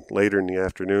getting later in the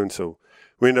afternoon. So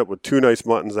we ended up with 2 nice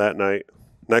muttons that night.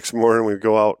 Next morning, we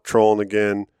go out trolling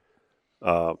again.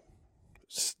 That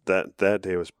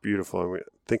day was beautiful. I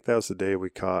think that was the day we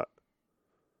caught.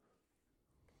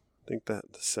 I think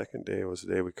that the second day was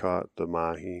the day we caught the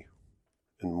mahi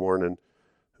in the morning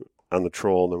on the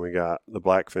troll. And then we got the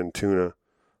blackfin tuna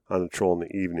on the troll in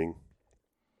the evening.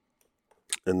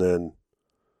 And then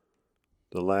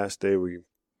the last day we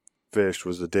fished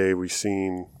was the day we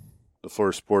seen the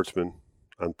Florida Sportsman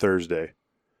on Thursday.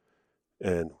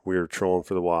 And we were trolling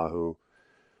for the wahoo.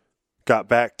 Got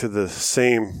back to the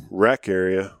same wreck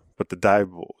area, but the dive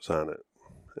boat was on it.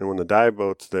 And when the dive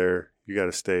boat's there, you got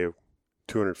to stay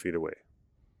 200 feet away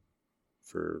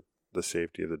for the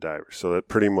safety of the diver. So that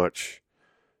pretty much,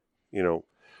 you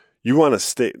want to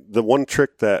stay. The one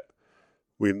trick that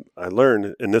I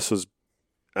learned, and this was,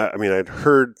 I'd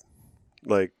heard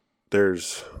like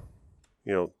there's,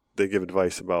 they give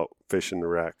advice about fishing the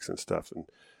wrecks and stuff. And,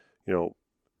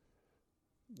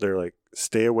 they're like,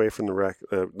 stay away from the wreck.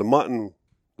 The mutton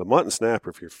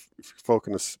snapper, if you're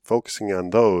focusing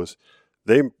on those,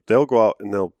 they'll go out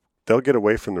and they'll get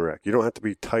away from the wreck. You don't have to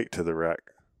be tight to the wreck.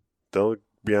 They'll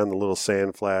be on the little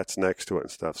sand flats next to it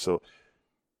and stuff. So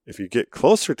if you get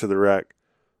closer to the wreck,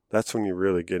 that's when you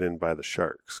really get in by the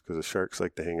sharks, because the sharks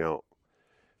like to hang out.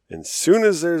 And as soon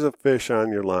as there's a fish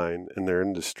on your line and they're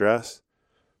in distress,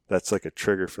 that's like a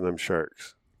trigger for them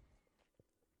sharks.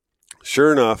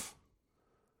 Sure enough,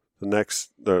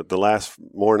 the last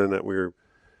morning that we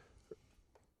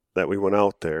went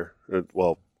out there,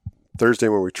 Thursday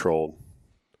when we trolled,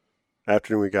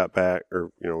 afternoon we got back,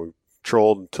 or we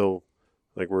trolled until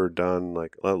like we were done.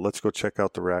 Like, let's go check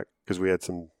out the wreck, because we had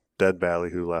some dead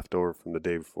ballyhoo left over from the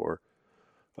day before.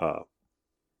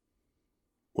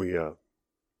 We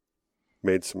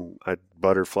made some. I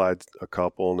butterflied a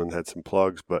couple and then had some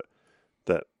plugs, but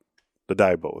the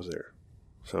dive boat was there,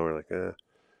 so we're like,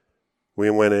 We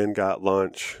went in, got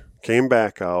lunch, came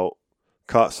back out,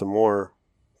 caught some more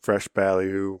fresh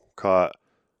ballyhoo. I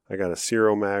got a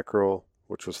Cero mackerel,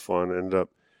 which was fun.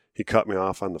 He cut me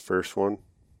off on the first one,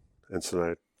 and so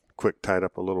I quick tied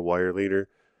up a little wire leader,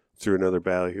 threw another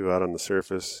ballyhoo out on the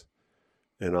surface,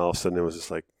 and all of a sudden it was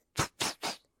just like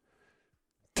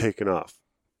taking off.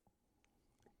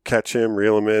 Catch him,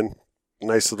 reel him in,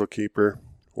 nice little keeper.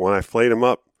 When I flayed him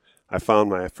up, I found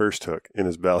my first hook in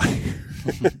his belly.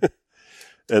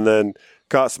 And then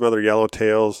caught some other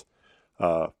yellowtails.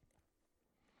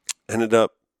 Ended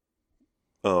up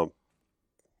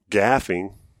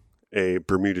gaffing a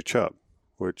Bermuda chub,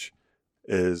 which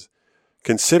is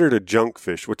considered a junk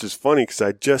fish, which is funny because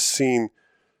I just seen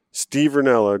Steve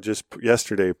Ranella just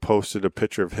yesterday posted a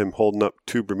picture of him holding up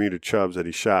 2 Bermuda chubs that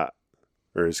he shot,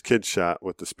 or his kid shot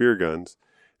with the spear guns.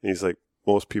 And he's like,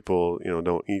 most people,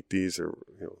 don't eat these, or,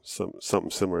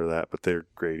 something similar to that, but they're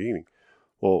great eating.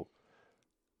 Well,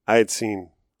 I had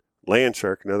seen Land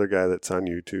Shark, another guy that's on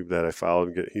YouTube that I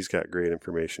followed. He's got great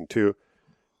information too.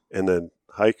 And then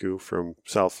Haiku from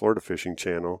South Florida Fishing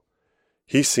Channel,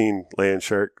 he's seen Land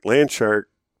Shark. Land Shark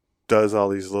does all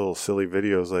these little silly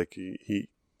videos. Like he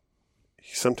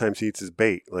sometimes eats his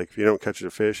bait. Like if you don't catch a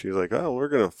fish, he's like, oh, we're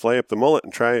going to flay up the mullet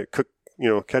and try it, cook,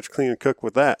 catch, clean, and cook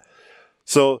with that.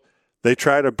 So they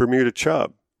tried a Bermuda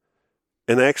chub.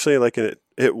 And actually, like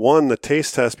it won the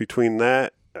taste test between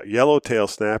that yellowtail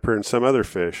snapper and some other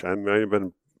fish. I might have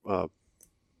been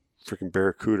freaking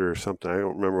barracuda or something. I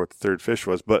don't remember what the third fish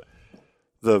was, but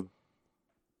the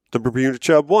Bermuda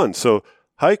chub won. So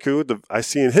Haiku, I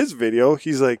see in his video,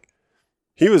 he's like,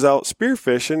 he was out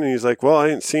spearfishing, and he's like, well, I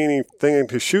didn't see anything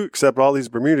to shoot except all these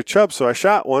Bermuda chubs, so I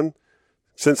shot one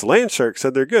since Land Shark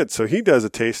said they're good. So he does a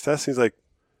taste test, and he's like,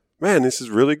 man, this is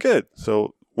really good.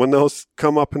 So when those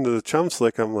come up into the chum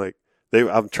slick, I'm like,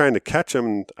 I'm trying to catch them,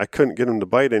 and I couldn't get them to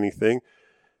bite anything.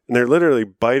 And they're literally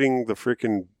biting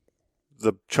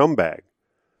the chum bag.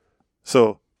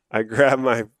 So I grabbed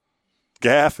my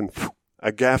gaff, and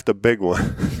I gaffed a big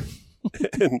one.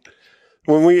 And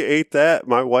when we ate that,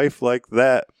 my wife liked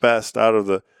that best out of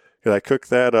because I cooked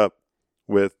that up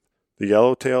with the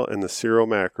yellowtail and the Cero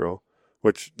mackerel,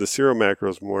 which the Cero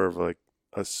mackerel is more of like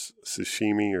a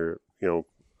sashimi or,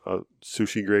 a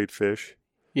sushi grade fish.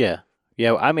 Yeah.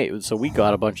 Yeah, so we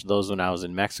got a bunch of those when I was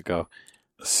in Mexico.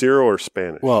 Cero or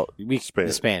Spanish? Well, the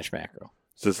Spanish mackerel.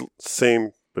 So it's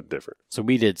same but different. So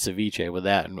we did ceviche with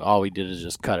that, and all we did is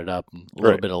just cut it up and a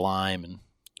little bit of lime. And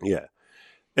yeah.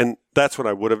 And that's what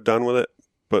I would have done with it,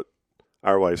 but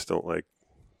our wives don't like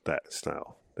that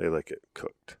style. They like it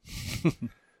cooked.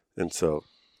 And so,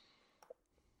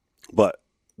 but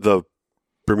the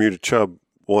Bermuda chub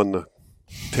won the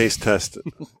taste test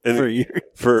and for you.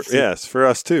 For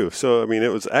us too. So, it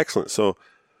was excellent. So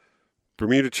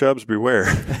Bermuda chubs, beware.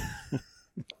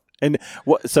 And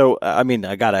what? So I mean,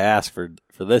 I gotta ask for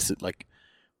this. Like,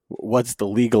 what's the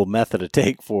legal method to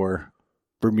take for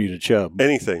Bermuda chub?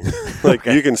 Anything. Like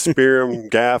you can spear them,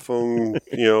 gaff them,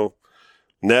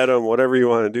 net them, whatever you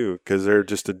want to do, because they're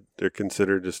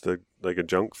considered just like a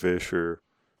junk fish or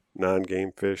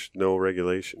non-game fish. No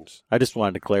regulations. I just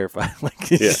wanted to clarify.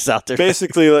 Like, it's just out there.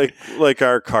 Basically, like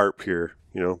our carp here,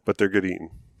 but they're good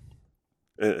eating.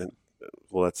 And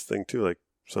well, that's the thing too. Like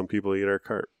some people eat our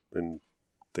carp and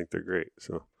think they're great.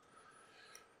 So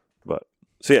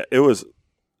yeah, it was.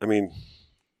 I mean,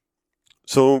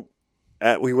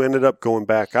 we ended up going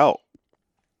back out.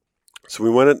 So we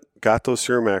went and got those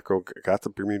Sierra mackerel, got the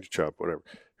Bermuda chub, whatever.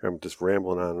 I'm just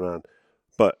rambling on and on,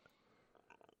 but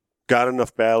got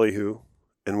enough ballyhoo,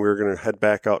 and we were gonna head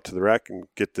back out to the wreck and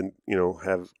get the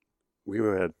we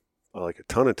had like a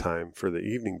ton of time for the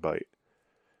evening bite.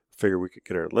 Figure we could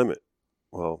get our limit.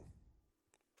 Well,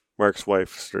 Mark's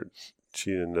wife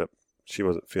she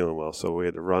wasn't feeling well, so we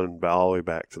had to run all the way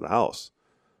back to the house.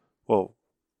 Well,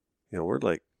 we're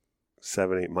like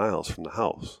 7-8 miles from the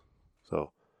house.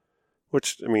 So we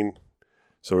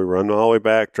run all the way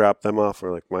back, drop them off.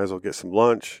 We're like, might as well get some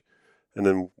lunch. And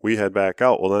then we head back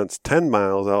out. Well, that's 10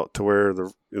 miles out to where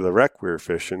the wreck we were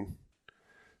fishing.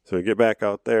 So we get back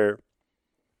out there,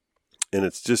 and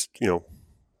it's just,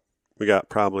 we got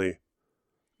probably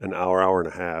an hour and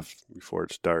a half before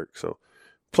it's dark. So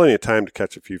plenty of time to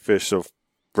catch a few fish. So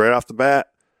right off the bat,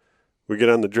 we get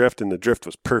on the drift, and the drift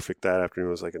was perfect that afternoon.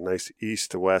 It was like a nice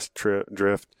east to west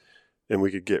drift, and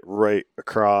we could get right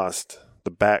across the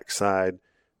backside.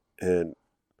 And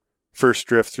first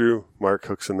drift through, Mark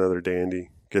hooks another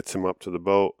dandy, gets him up to the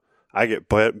boat. I get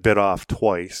bit off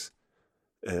twice,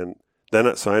 and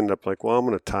then so I ended up like, well, I'm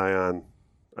going to tie on.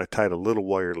 I tied a little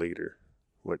wire leader,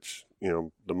 which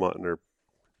the mutton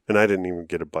and I didn't even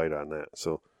get a bite on that.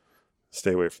 So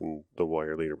stay away from the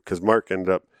wire leader, because Mark ended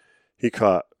up, he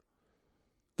caught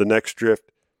the next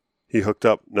drift. He hooked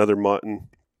up another mutton,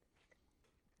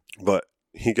 but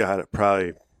he got it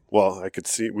probably, well, we could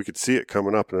see it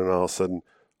coming up, and then all of a sudden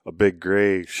a big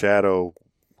gray shadow,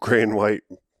 gray and white,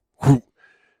 whoop.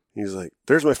 He's like,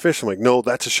 there's my fish. I'm like, no,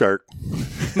 that's a shark.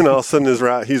 And all of a sudden his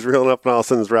rod, he's reeling up, and all of a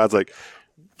sudden his rod's like,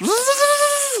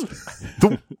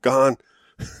 gone.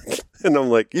 And I'm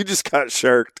like, you just got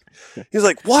sharked. He's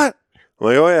like, what? I'm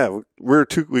like, oh yeah,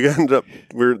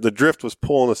 the drift was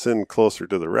pulling us in closer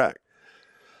to the wreck.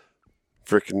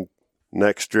 Freaking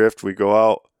next drift, we go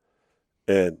out,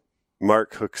 and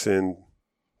Mark hooks in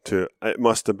to, it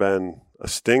must have been a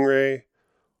stingray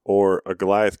or a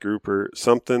Goliath grouper,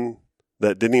 something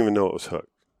that didn't even know it was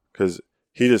hooked, because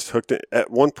he just hooked it. At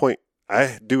one point,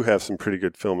 I do have some pretty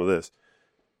good film of this.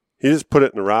 He just put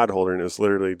it in the rod holder, and it was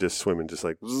literally just swimming, just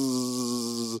like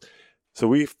zzz. So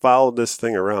we followed this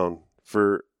thing around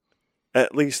for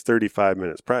at least 35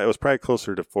 minutes. It was probably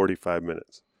closer to 45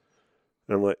 minutes.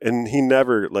 And I'm like, and he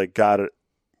never got it.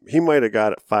 He might have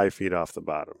got it 5 feet off the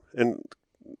bottom. And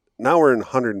now we're in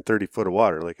 130 foot of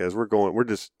water. Like, as we're going, we're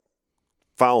just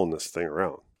following this thing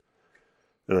around.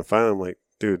 And then finally I'm like,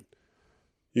 dude,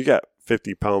 you got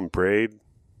 50-pound braid,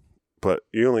 but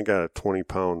you only got a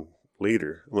 20-pound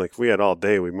leader. I'm like, if we had all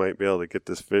day, we might be able to get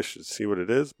this fish and see what it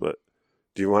is, but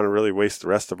do you want to really waste the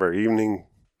rest of our evening,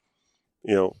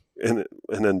 and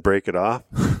then break it off?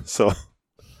 So,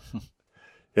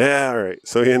 yeah, all right.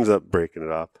 So he ends up breaking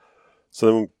it off. So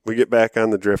then we get back on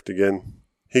the drift again.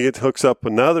 He hooks up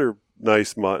another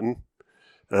nice mutton,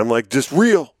 and I'm like, just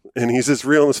reel. And he's just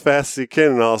reeling as fast as he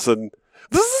can, and all of a sudden,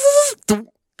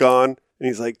 gone. And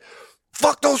he's like,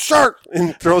 fuck those sharks,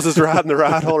 and throws his rod in the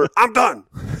rod holder. I'm done.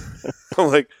 I'm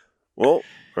like, well,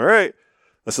 all right.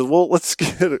 I said, well, let's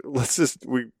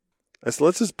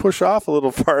just push off a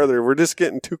little farther. We're just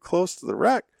getting too close to the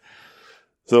wreck.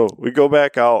 So we go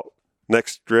back out.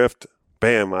 Next drift,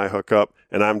 bam, I hook up,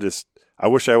 and I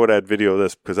wish I would have had video of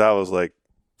this, because I was like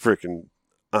freaking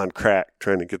on crack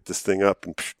trying to get this thing up,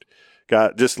 and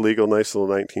got just legal, nice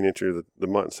little 19-incher. The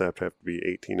mutton sap have to be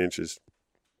 18 inches.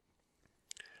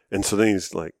 And so then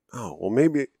he's like, oh, well,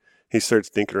 maybe he starts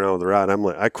dinking around with the rod. I'm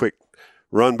like, I quick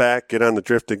run back, get on the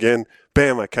drift again.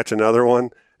 Bam, I catch another one.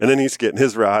 And then he's getting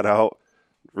his rod out,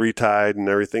 retied and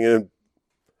everything. And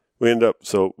we end up,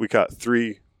 so we got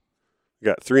three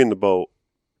in the boat,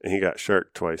 and he got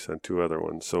sharked twice on 2 other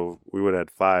ones. So we would have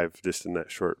had 5 just in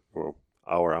that short,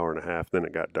 hour and a half. Then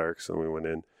it got dark, so we went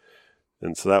in.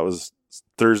 And so that was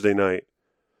Thursday night.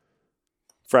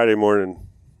 Friday morning,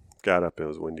 got up, it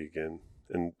was windy again.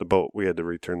 And the boat, we had to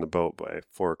return the boat by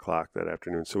 4 o'clock that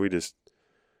afternoon. So we didn't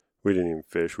even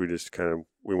fish. We just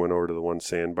we went over to the one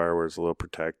sandbar where it's a little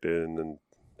protected, and then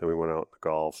we went out in the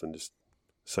Gulf and just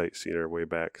sightsee our way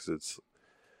back because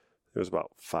it was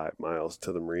about 5 miles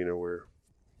to the marina where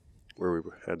we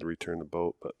had to return the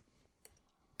boat. But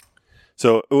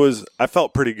so I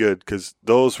felt pretty good because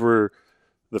those were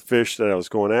the fish that I was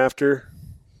going after,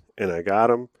 and I got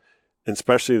them. And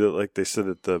especially that, like they said,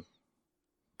 that the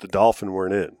dolphin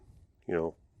weren't in.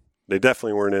 They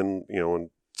definitely weren't in. And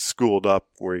schooled up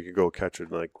where you could go catch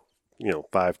it, like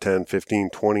 5, 10, 15,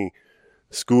 20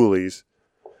 schoolies.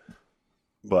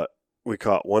 But we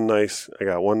caught I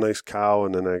got one nice cow,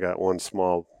 and then I got one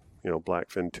small,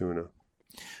 blackfin tuna.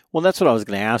 Well, that's what I was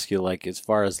going to ask you. Like, as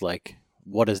far as like,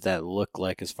 what does that look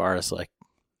like as far as like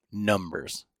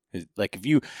numbers? Like,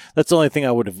 that's the only thing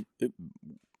I would have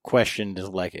questioned is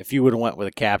like, if you would have went with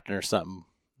a captain or something,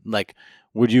 like,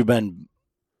 would you have been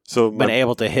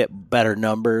able to hit better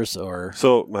numbers or?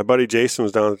 So my buddy Jason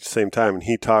was down at the same time, and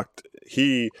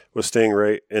he was staying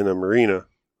right in a marina.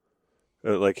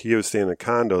 Like he was staying in a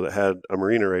condo that had a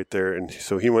marina right there. And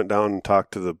so he went down and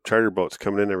talked to the charter boats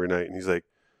coming in every night. And he's like,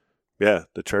 yeah,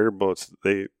 the charter boats,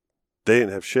 they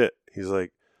didn't have shit. He's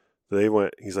like,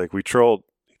 we trolled.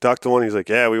 He talked to one. He's like,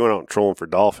 yeah, we went out and trolling for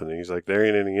dolphin. And he's like, there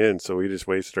ain't any in. So we just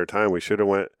wasted our time. We should have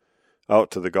went out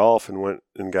to the Gulf and went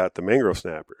and got the mangrove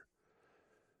snapper.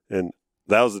 And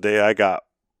that was the day I got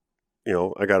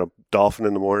a dolphin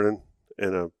in the morning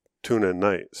and a tuna at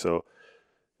night. So,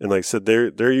 and like I said,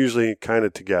 they're usually kind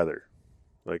of together.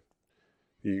 Like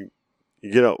you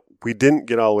get out. We didn't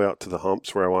get all the way out to the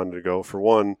humps where I wanted to go. For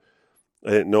one,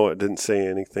 I didn't know it didn't say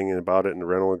anything about it in the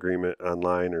rental agreement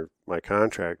online or my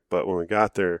contract. But when we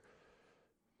got there,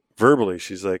 verbally,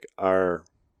 she's like,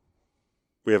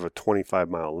 we have a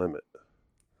 25-mile limit.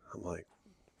 I'm like,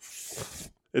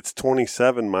 it's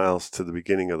 27 miles to the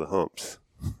beginning of the humps.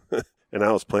 And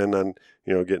I was planning on,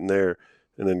 getting there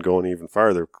and then going even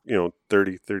farther,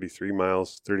 30, 33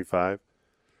 miles, 35.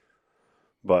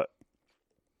 But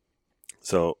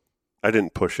so I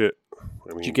didn't push it.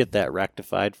 Did you get that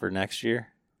rectified for next year?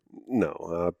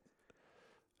 No.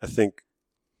 I think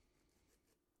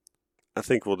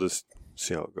we'll just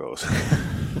see how it goes.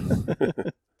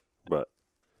 But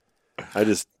I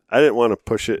didn't want to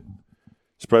push it,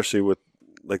 especially with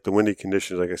like the windy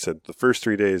conditions. Like I said, the first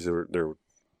 3 days they were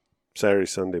Saturday,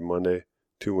 Sunday, Monday,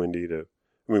 too windy to.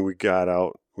 I mean, we got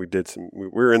out. We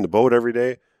were in the boat every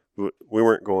day. We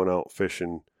weren't going out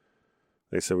fishing.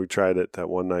 They said we tried it that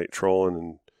one night trolling,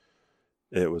 and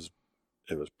it was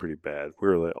pretty bad. We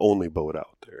were the only boat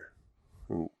out there.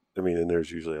 And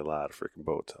there's usually a lot of freaking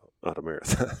boats out of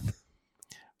Marathon.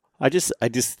 I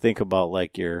just think about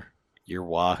like your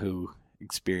Wahoo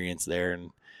experience there,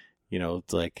 and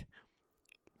it's like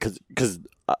because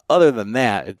other than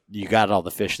that, you got all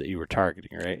the fish that you were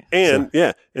targeting, right? And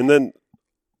and then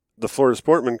the Florida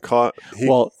Sportman caught.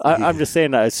 I'm just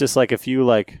saying that it's just like if you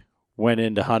like went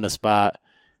in to hunt a spot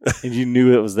and you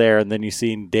knew it was there, and then you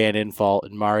seen Dan Infault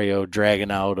and Mario dragging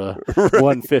out a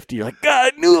 150. You're like,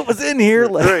 God, I knew it was in here.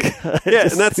 Like, right. Yeah,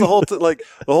 and that's the whole the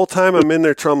whole time I'm in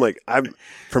there, I'm like, I'm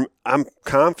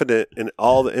confident in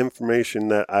all the information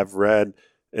that I've read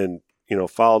and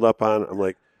followed up on. I'm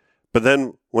like, but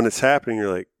then when it's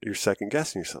happening, you're second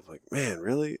guessing yourself. Like, man,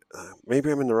 really?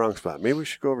 Maybe I'm in the wrong spot. Maybe we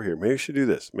should go over here. Maybe we should do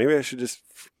this. Maybe I should just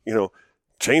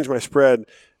change my spread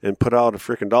and put out a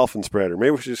freaking dolphin spread, or maybe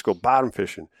we should just go bottom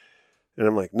fishing. And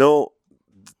I'm like, no,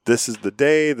 this is the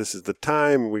day, this is the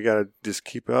time. We got to just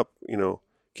keep up,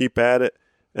 keep at it.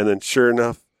 And then sure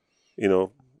enough,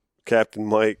 Captain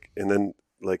Mike, and then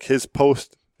like his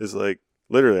post is like,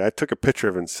 literally, I took a picture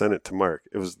of it and sent it to Mark.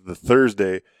 It was the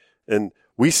Thursday, and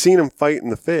we seen him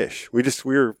fighting the fish. We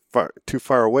were too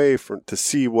far away to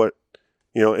see what,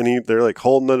 and they're like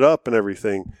holding it up and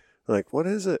everything. I'm like, what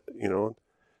is it?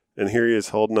 And here he is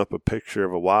holding up a picture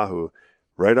of a Wahoo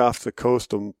right off the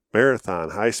coast of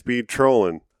Marathon, high-speed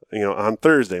trolling, on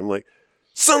Thursday. I'm like,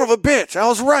 son of a bitch, I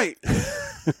was right.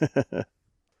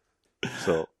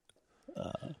 So.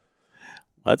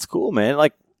 That's cool, man.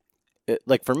 Like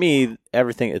for me,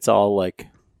 everything, it's all like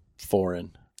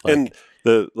foreign. Like, and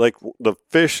the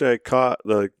fish I caught,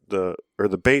 the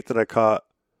bait that I caught,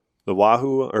 the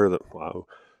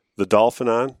dolphin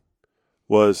on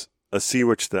was a sea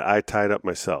witch that I tied up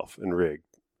myself and rigged.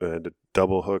 I had a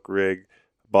double hook rig,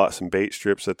 bought some bait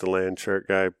strips that the Land Shark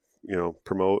guy,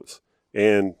 promotes,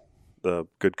 and the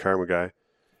Good Karma guy.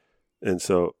 And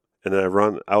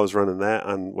then I was running that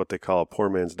on what they call a poor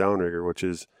man's downrigger, which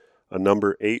is a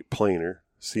number 8 planer,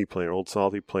 sea planer, old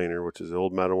salty planer, which is the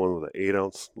old metal one with an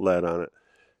 8-ounce lead on it.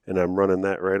 And I'm running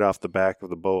that right off the back of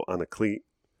the boat on a cleat.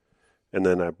 And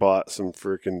then I bought some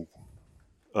freaking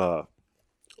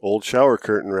old shower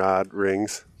curtain rod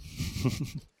rings.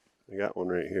 I got one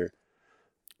right here.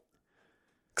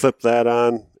 clip that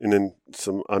on, and then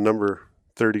a number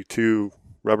 32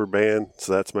 rubber band.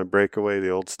 So that's my breakaway, the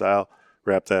old style.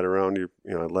 Wrap that around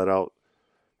I let out,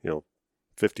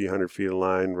 50, 100 feet of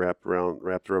line, wrap the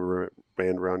rubber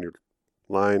band around your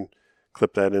line,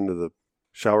 clip that into the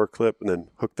shower clip, and then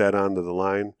hook that onto the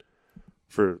line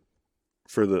for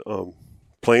the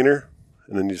planer,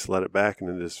 and then you just let it back, and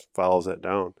it just follows that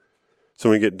down. So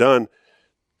when you get done,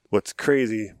 what's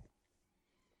crazy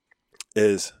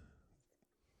is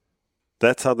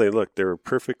that's how they look. They were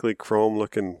perfectly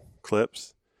chrome-looking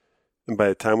clips, and by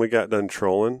the time we got done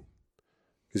trolling,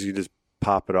 because you just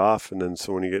pop it off, and then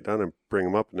so when you get done and bring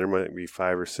them up, and there might be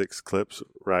 5 or 6 clips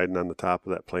riding on the top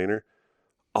of that planer,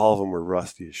 all of them were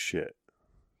rusty as shit.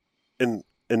 In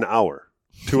an hour,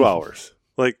 2 hours.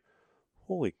 Like,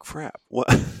 holy crap. What?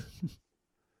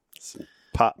 Some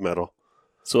pot metal.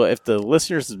 So if the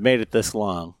listeners have made it this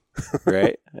long,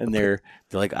 right, and they're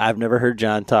like, I've never heard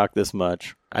John talk this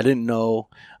much. I didn't know.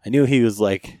 I knew he was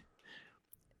like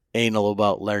anal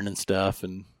about learning stuff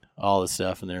and all this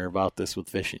stuff, and they're about this with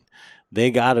fishing. They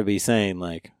got to be saying,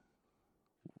 like,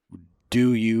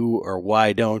 do you or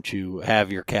why don't you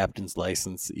have your captain's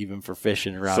license even for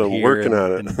fishing around so here working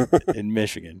on it. in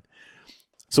Michigan?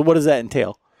 So what does that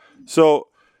entail? So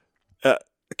a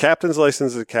captain's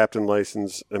license is a captain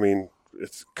license. I mean,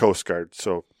 it's Coast Guard.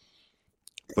 So,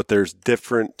 but there's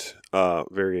different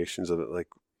variations of it. Like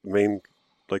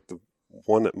the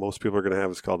one that most people are going to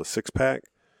have is called a 6-pack.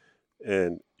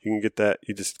 And you can get that.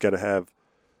 You just got to have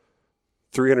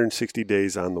 360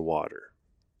 days on the water,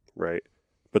 right?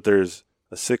 But there's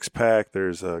a 6-pack.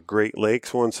 There's a Great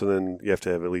Lakes one. So then you have to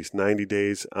have at least 90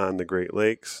 days on the Great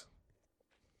Lakes.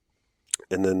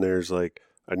 And then there's like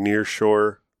a near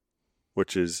shore,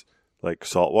 which is like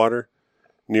saltwater.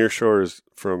 Near shore is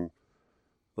from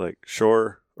like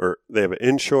shore, or they have an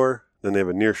inshore, then they have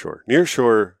a near shore. Near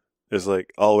shore is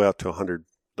like all the way up to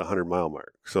the 100-mile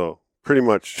mark. So pretty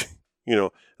much, and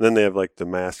then they have like the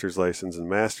master's license, and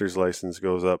master's license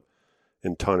goes up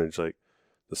in tonnage. Like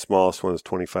the smallest one is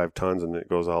 25 tons, and it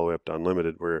goes all the way up to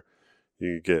unlimited, where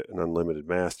you get an unlimited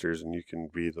master's, and you can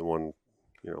be the one,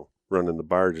 running the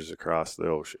barges across the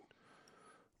ocean.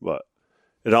 But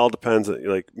it all depends.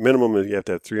 Like minimum, you have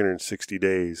to have 360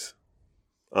 days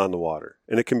on the water,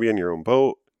 and it can be in your own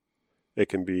boat. It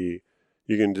can be,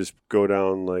 you can just go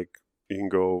down, like you can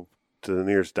go to the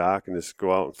nearest dock and just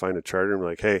go out and find a charter and be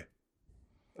like, hey,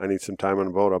 I need some time on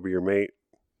a boat. I'll be your mate.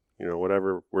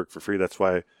 Whatever, work for free. That's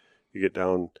why you get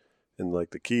down in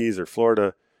like the Keys or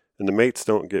Florida, and the mates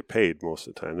don't get paid most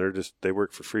of the time. They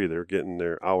work for free. They're getting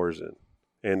their hours in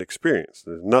and experience.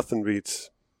 There's nothing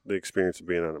beats the experience of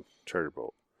being on a charter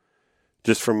boat.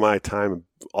 Just from my time,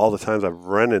 all the times I've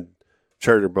rented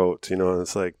charter boats, and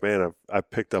it's like, man, I've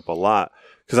picked up a lot,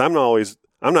 because I'm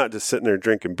not just sitting there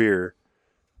drinking beer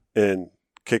and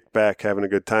kicked back having a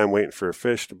good time waiting for a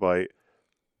fish to bite.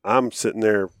 I'm sitting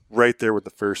there right there with the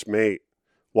first mate,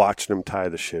 watching him tie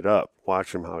the shit up,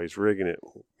 watching him how he's rigging it.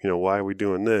 Why are we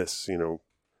doing this?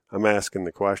 I'm asking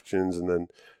the questions, and then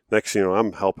next thing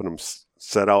I'm helping him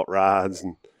set out rods,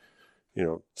 and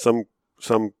some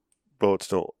boats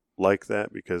don't like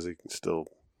that, because you can still,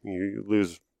 you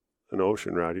lose an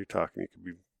ocean rod, you could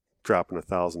be dropping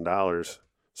 $1,000.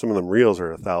 Some of them reels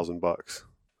are $1,000.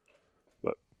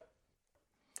 But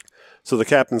so the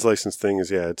captain's license thing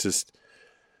is, it's just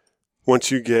once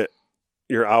you get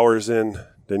your hours in,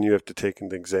 then you have to take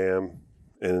an exam,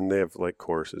 and they have like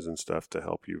courses and stuff to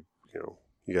help you.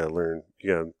 You got to learn.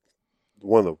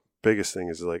 One of the biggest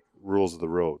things is like rules of the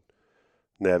road,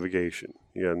 navigation.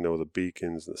 You got to know the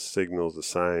beacons, the signals, the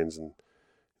signs, and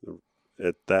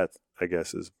that I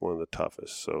guess is one of the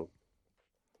toughest. So,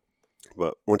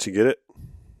 but once you get it,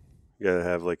 you got to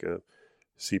have like a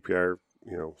CPR,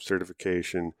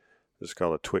 certification. It's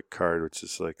called a TWIC card, which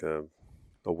is like a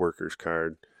worker's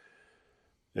card,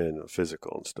 and a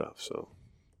physical and stuff.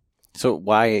 So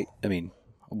why? I mean,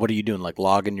 what are you doing? Like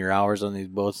logging your hours on these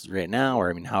boats right now,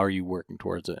 or how are you working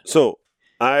towards it? So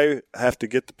I have to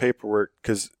get the paperwork,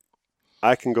 because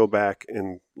I can go back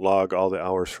and log all the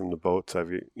hours from the boats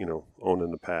I've owned in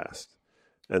the past,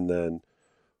 and then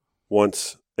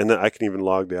I can even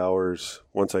log the hours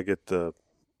once I get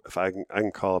if I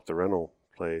can call up the rental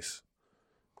place,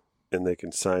 and they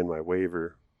can sign my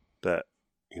waiver that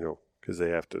because they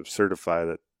have to certify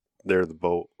that they're the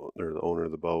owner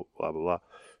of the boat, blah blah blah,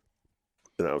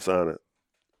 and I was on it,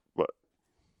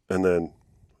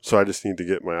 so I just need to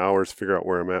get my hours, figure out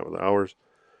where I'm at with the hours,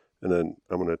 and then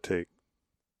I'm going to take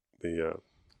the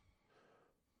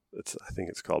I think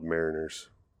it's called Mariners.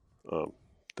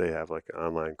 They have like an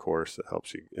online course that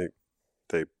helps you.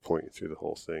 They point you through the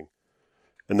whole thing,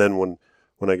 and then when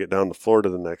when I get down to Florida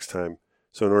the next time.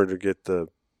 So in order to get the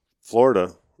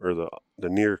Florida or the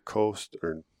near coast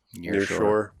or near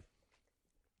shore,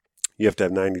 you have to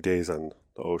have 90 days on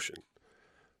the ocean.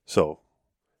 So,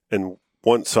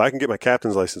 so I can get my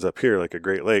captain's license up here, like at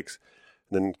Great Lakes,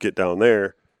 and then get down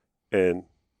there, and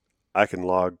I can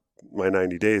log my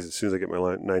 90 days. As soon as I get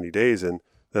my 90 days in,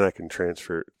 then I can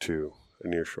transfer it to a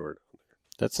near shore.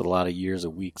 That's a lot of years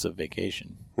of weeks of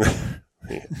vacation.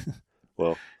 Yeah.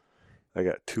 Well, I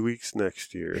got 2 weeks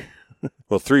next year.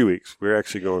 Well, 3 weeks. We're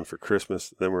actually going for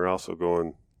Christmas. Then we're also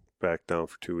going back down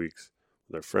for 2 weeks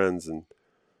with our friends and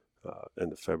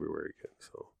end of February again.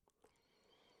 So,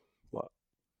 well,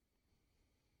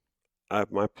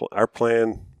 our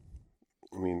plan.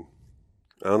 I mean,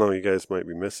 I don't know. You guys might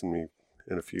be missing me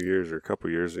in a few years or a couple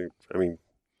years. I mean,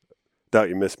 doubt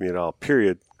you miss me at all.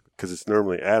 Period. Because it's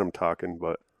normally Adam talking,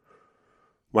 but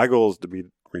my goal is to be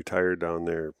retired down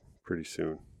there pretty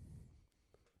soon.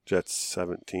 Jet's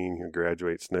 17. He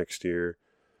graduates next year.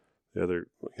 The other,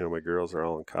 my girls are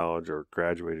all in college or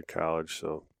graduated college,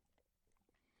 so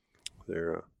they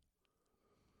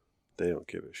don't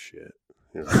give a shit.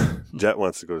 Jet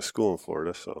wants to go to school in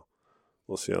Florida, so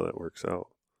we'll see how that works out.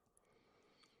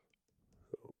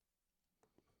 So,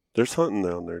 there's hunting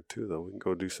down there too, though. We can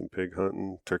go do some pig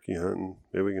hunting, turkey hunting.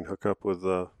 Maybe we can hook up with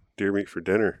deer meat for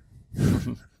dinner.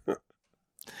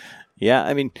 Yeah,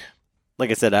 I mean, like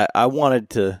I said, I wanted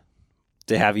to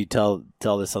have you tell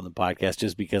this on the podcast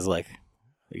just because, like,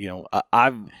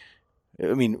 I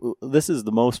mean, this is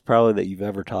the most probably that you've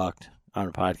ever talked on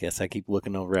a podcast. I keep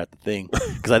looking over at the thing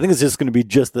because I think it's just going to be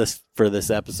just this for this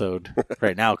episode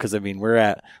right now. Because I mean, we're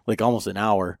at like almost an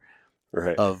hour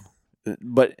right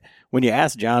but when you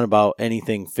ask John about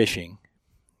anything fishing,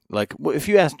 like if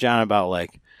you ask John about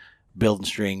like building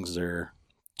strings or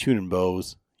tuning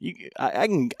bows, I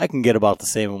can get about the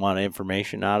same amount of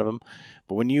information out of him.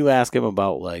 But when you ask him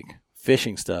about like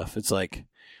fishing stuff, it's like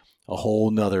a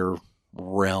whole nother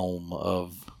realm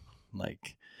of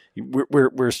like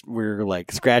we're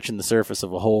like scratching the surface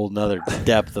of a whole nother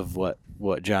depth of what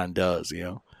John does,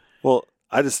 Well,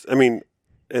 I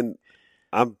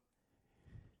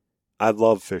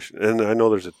love fishing, and I know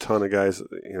there's a ton of guys,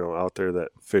 out there that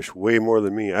fish way more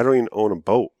than me. I don't even own a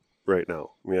boat right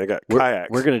now. I mean, I got kayaks.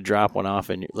 We're gonna drop one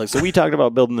off, and like, so we talked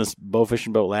about building this bow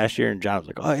fishing boat last year, and John was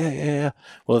like, "Oh yeah."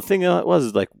 Well, the thing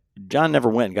is like John never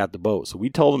went and got the boat, so we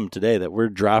told him today that we're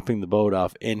dropping the boat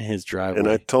off in his driveway. And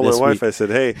I told my wife, I said,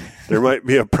 "Hey, there might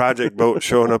be a project boat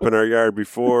showing up in our yard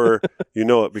before you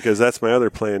know it," because that's my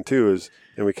other plan too.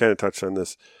 And we kind of touched on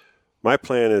this. My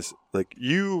plan is like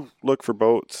you look for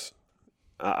boats.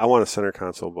 I want a center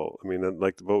console boat. I mean,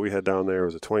 like the boat we had down there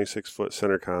was a 26-foot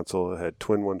center console. It had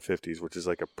twin 150s, which is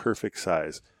like a perfect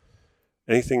size.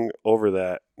 Anything over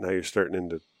that, now you're starting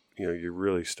into, you're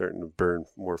really starting to burn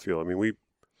more fuel. I mean, like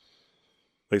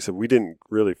I said, we didn't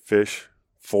really fish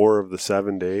 4 of the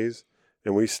 7 days,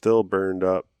 and we still burned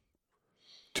up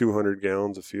 200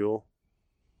 gallons of fuel,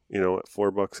 at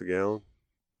 $4 a gallon.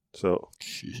 So,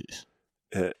 jeez.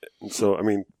 So I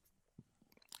mean,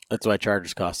 that's why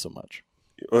chargers cost so much.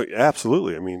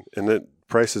 Absolutely. I mean, and then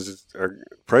prices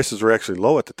were actually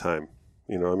low at the time,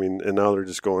 and now they're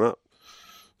just going up.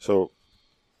 So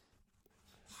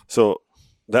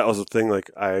that was the thing. Like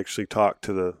I actually talked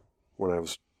when I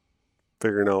was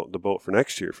figuring out the boat for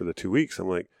next year for the 2 weeks, I'm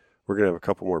like, we're going to have a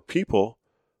couple more people.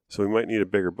 So we might need a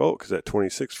bigger boat because that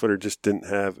 26-footer just didn't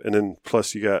have, and then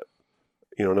plus you got,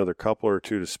 another couple or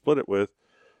two to split it with.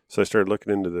 So I started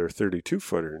looking into their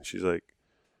 32-footer, and she's like,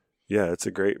 yeah, it's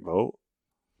a great boat.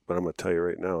 But I'm going to tell you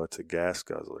right now, it's a gas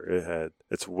guzzler.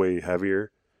 It's way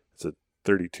heavier. It's a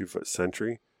 32-foot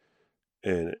Century,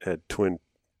 and it had twin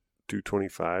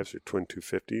 225s or twin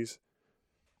 250s.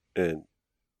 And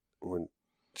when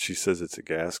she says it's a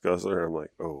gas guzzler, I'm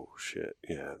like, oh shit,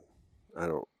 yeah, I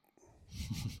don't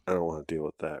want to deal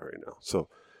with that right now. So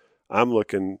I'm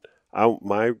looking.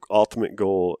 My ultimate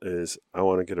goal is I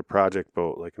want to get a project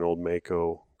boat like an old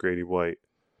Mako, Grady White,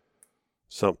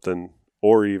 something,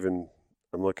 or even.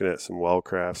 I'm looking at some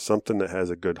Wellcraft, something that has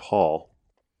a good hull,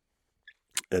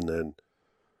 and then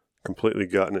completely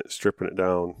gutting it, stripping it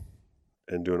down,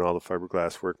 and doing all the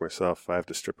fiberglass work myself. If I have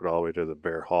to strip it all the way to the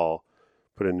bare hull,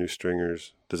 put in new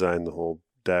stringers, design the whole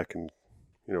deck and,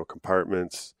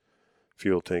 compartments,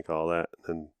 fuel tank, all that, and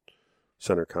then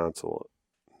center console,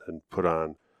 and put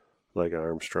on like an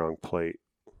Armstrong plate,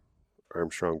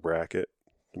 Armstrong bracket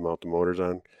to mount the motors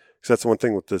on. Because that's the one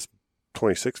thing with this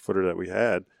 26-footer that we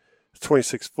had. It's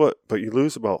 26 foot, but you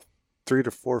lose about 3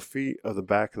 to 4 feet of the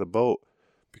back of the boat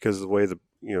because of the way the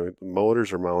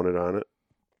motors are mounted on it.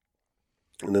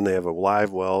 And then they have a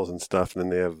live wells and stuff, and then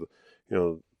they have,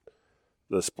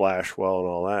 the splash well and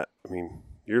all that, I mean,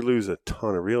 you're losing a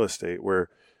ton of real estate. Where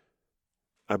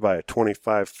I buy a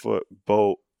 25-foot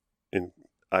boat and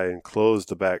I enclose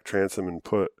the back transom and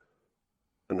put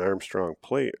an Armstrong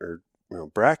plate or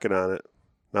bracket on it.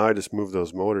 Now I just move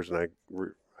those motors and I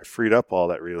freed up all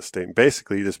that real estate. And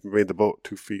basically, you just made the boat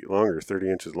 2 feet longer, 30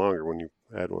 inches longer when you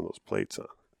add one of those plates on.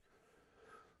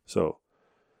 So,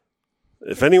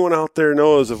 if anyone out there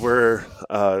knows of where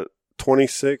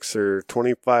 26 or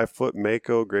 25-foot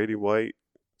Mako Grady White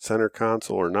center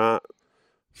console or not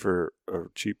for a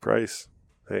cheap price,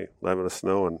 hey, let us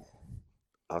know and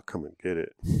I'll come and get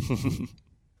it.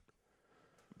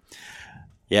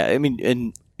 Yeah, I mean,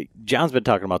 and John's been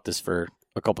talking about this for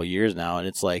a couple of years now, and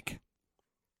it's like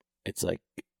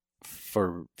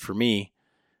for me,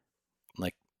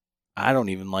 like, I don't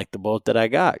even like the boat that I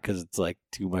got because it's like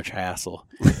too much hassle.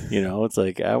 It's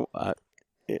like I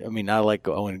mean, I like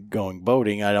going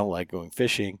boating. I don't like going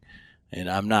fishing,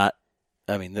 and I'm not.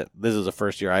 I mean, this is the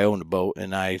first year I owned a boat,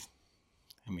 and I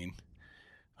mean,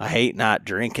 I hate not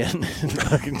drinking and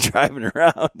fucking driving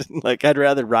around. Like, I'd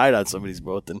rather ride on somebody's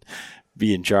boat than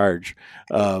be in charge.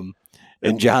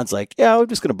 And John's like, yeah, I'm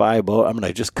just going to buy a boat. I'm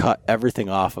going to just cut everything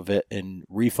off of it and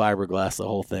refiberglass the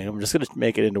whole thing. I'm just going to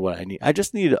make it into what I need. I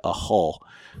just need a hull.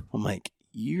 I'm like,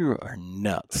 you are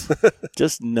nuts.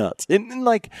 Just nuts. And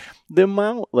like the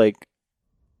amount, like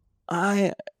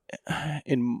in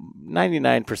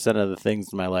 99% of the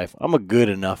things in my life, I'm a good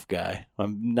enough guy.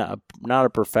 I'm not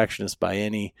a perfectionist by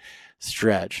any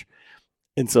stretch.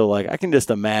 And so, like, I can just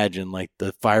imagine, like,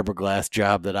 the fiberglass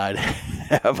job that I'd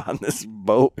have on this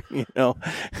boat,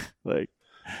 Like,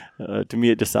 to me,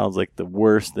 it just sounds like the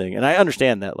worst thing. And I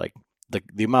understand that, like,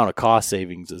 the amount of cost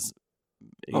savings is,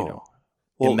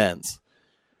 immense.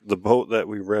 The boat that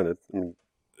we rented, I mean,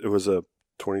 it was a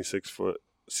 26-foot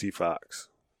Sea Fox.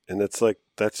 And it's like,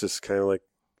 that's just kind of like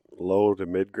low to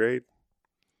mid-grade.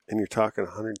 And you're talking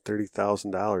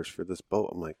 $130,000 for this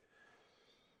boat. I'm like,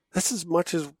 that's as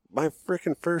much as my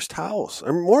freaking first house,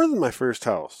 or more than my first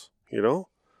house,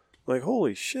 Like,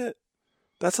 holy shit.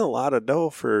 That's a lot of dough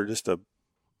for just a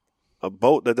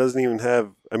boat that doesn't even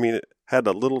have, I mean, it had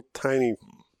a little tiny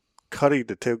cuddy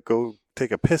to go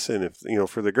take a piss in, if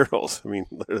for the girls. I mean,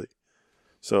 literally.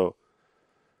 So,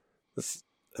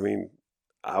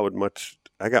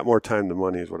 I got more time than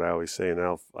money is what I always say, and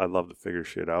I love to figure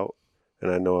shit out.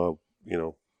 And I know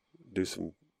I'll, do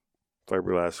some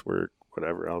fiberglass work,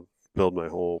 whatever. I'll build my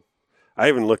whole. I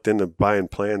even looked into buying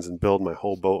plans and build my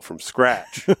whole boat from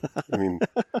scratch. I mean,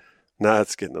 now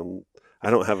it's getting. I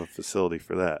don't have a facility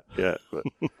for that yet, but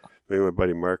maybe my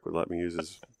buddy Mark would let me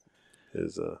use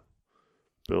his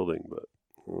building. But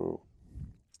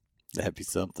that'd be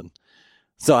something.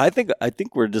 So I think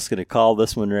we're just gonna call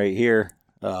this one right here.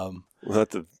 We'll have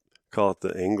to call it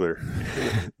the Angler,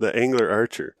 the Angler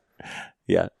Archer.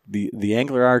 Yeah, the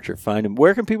Angler Archer. Find him.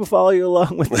 Where can people follow you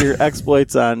along with your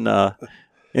exploits on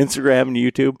Instagram and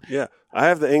YouTube? Yeah, I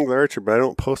have the Angler Archer, but I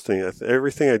don't post anything.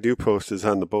 Everything I do post is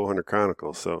on the Bowhunter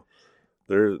Chronicles. So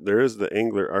there is the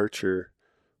Angler Archer.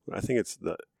 I think it's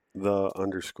the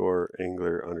 _Angler_Archer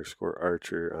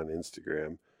on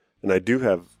Instagram, and I do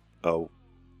have a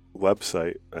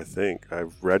website. I think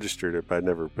I've registered it, but I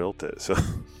never built it. So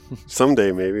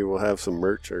someday maybe we'll have some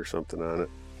merch or something on it.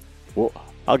 Well,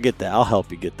 I'll get that. I'll help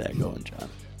you get that going, John.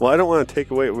 Well, I don't want to take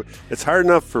away. It's hard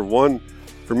enough for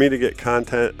me to get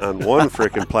content on one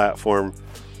freaking platform,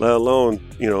 let alone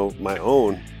my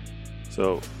own.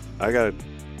 So I got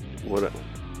the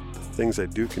things I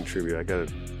do contribute. I got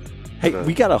to. Hey,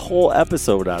 we got a whole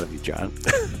episode out of you, John.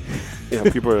 Yeah,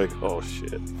 people are like, "Oh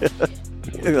shit."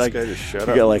 This like, guy just shut up.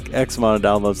 You got like X amount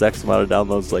of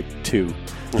downloads, like 2.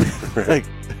 Right. Like,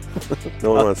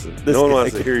 no one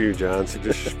wants to hear you, John. So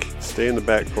just stay in the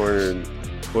back corner and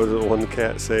what did one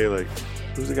cat say? Like,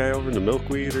 who's the guy over in the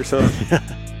milkweed or something?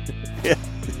 yeah.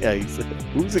 He said,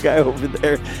 who's the guy over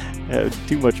there?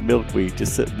 Too much milkweed,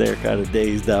 just sitting there, kind of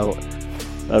dazed out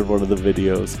on one of the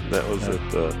videos. That was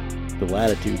at the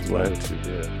Latitudes one. Latitude,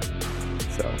 yeah.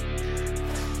 So,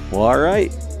 well, all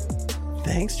right.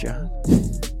 Thanks, John.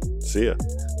 See ya.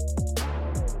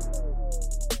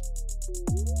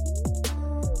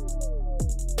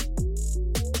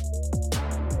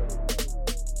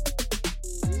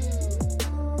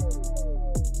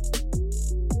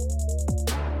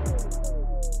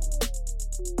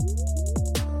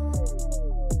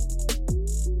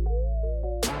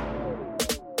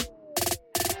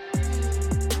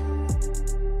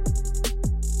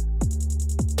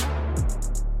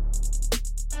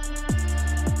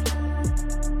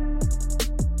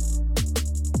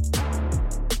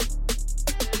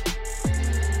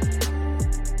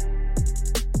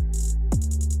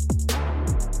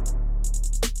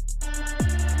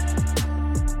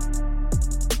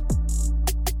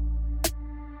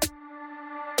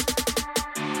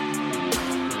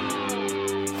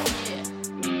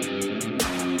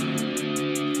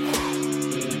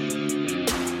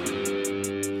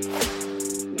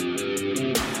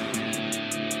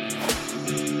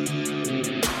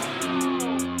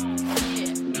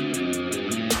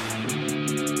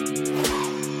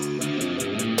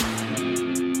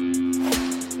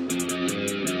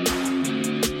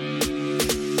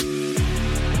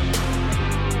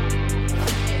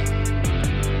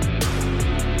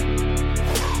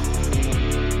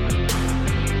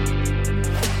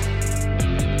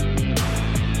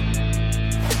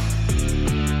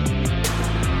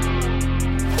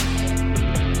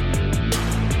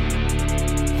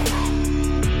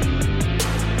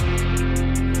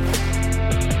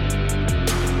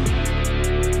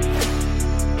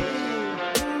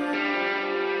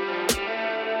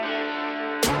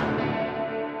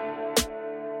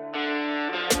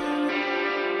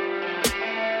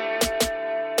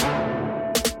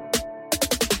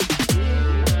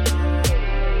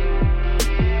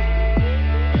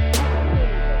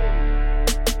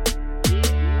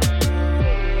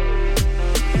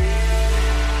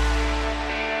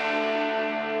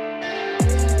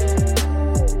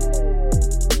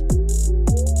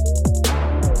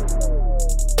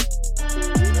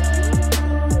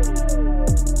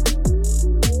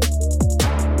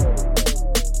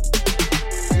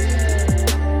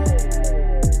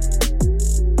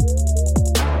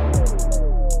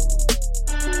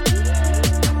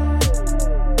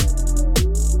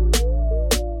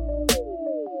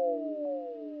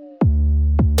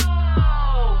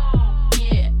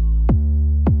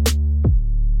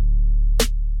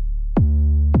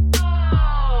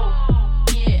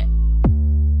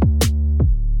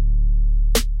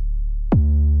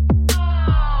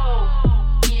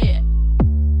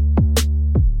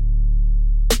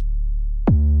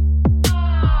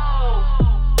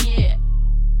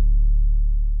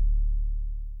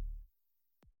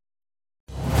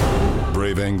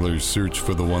 anglers search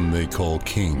for the one they call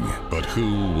king, but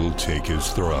who will take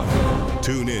his throne?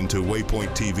 Tune in to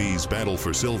Waypoint TV's Battle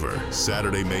for Silver,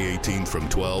 Saturday, May 18th from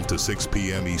 12 to 6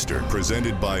 p.m. Eastern,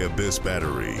 presented by Abyss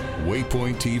Battery.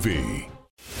 Waypoint TV.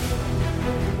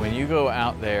 When you go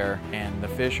out there and the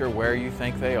fish are where you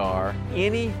think they are,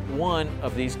 any one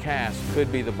of these casts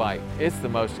could be the bite. It's the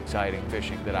most exciting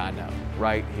fishing that I know,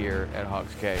 right here at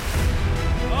Hawks Cave.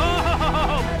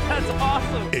 Oh, that's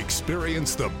awesome!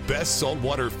 Experience the best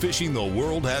saltwater fishing the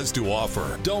world has to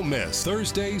offer. Don't miss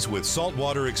Thursdays with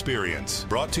Saltwater Experience,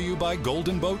 brought to you by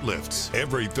Golden Boat Lifts,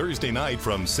 every Thursday night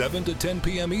from 7 to 10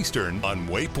 p.m. Eastern on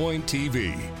Waypoint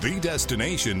TV, the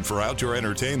destination for outdoor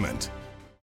entertainment.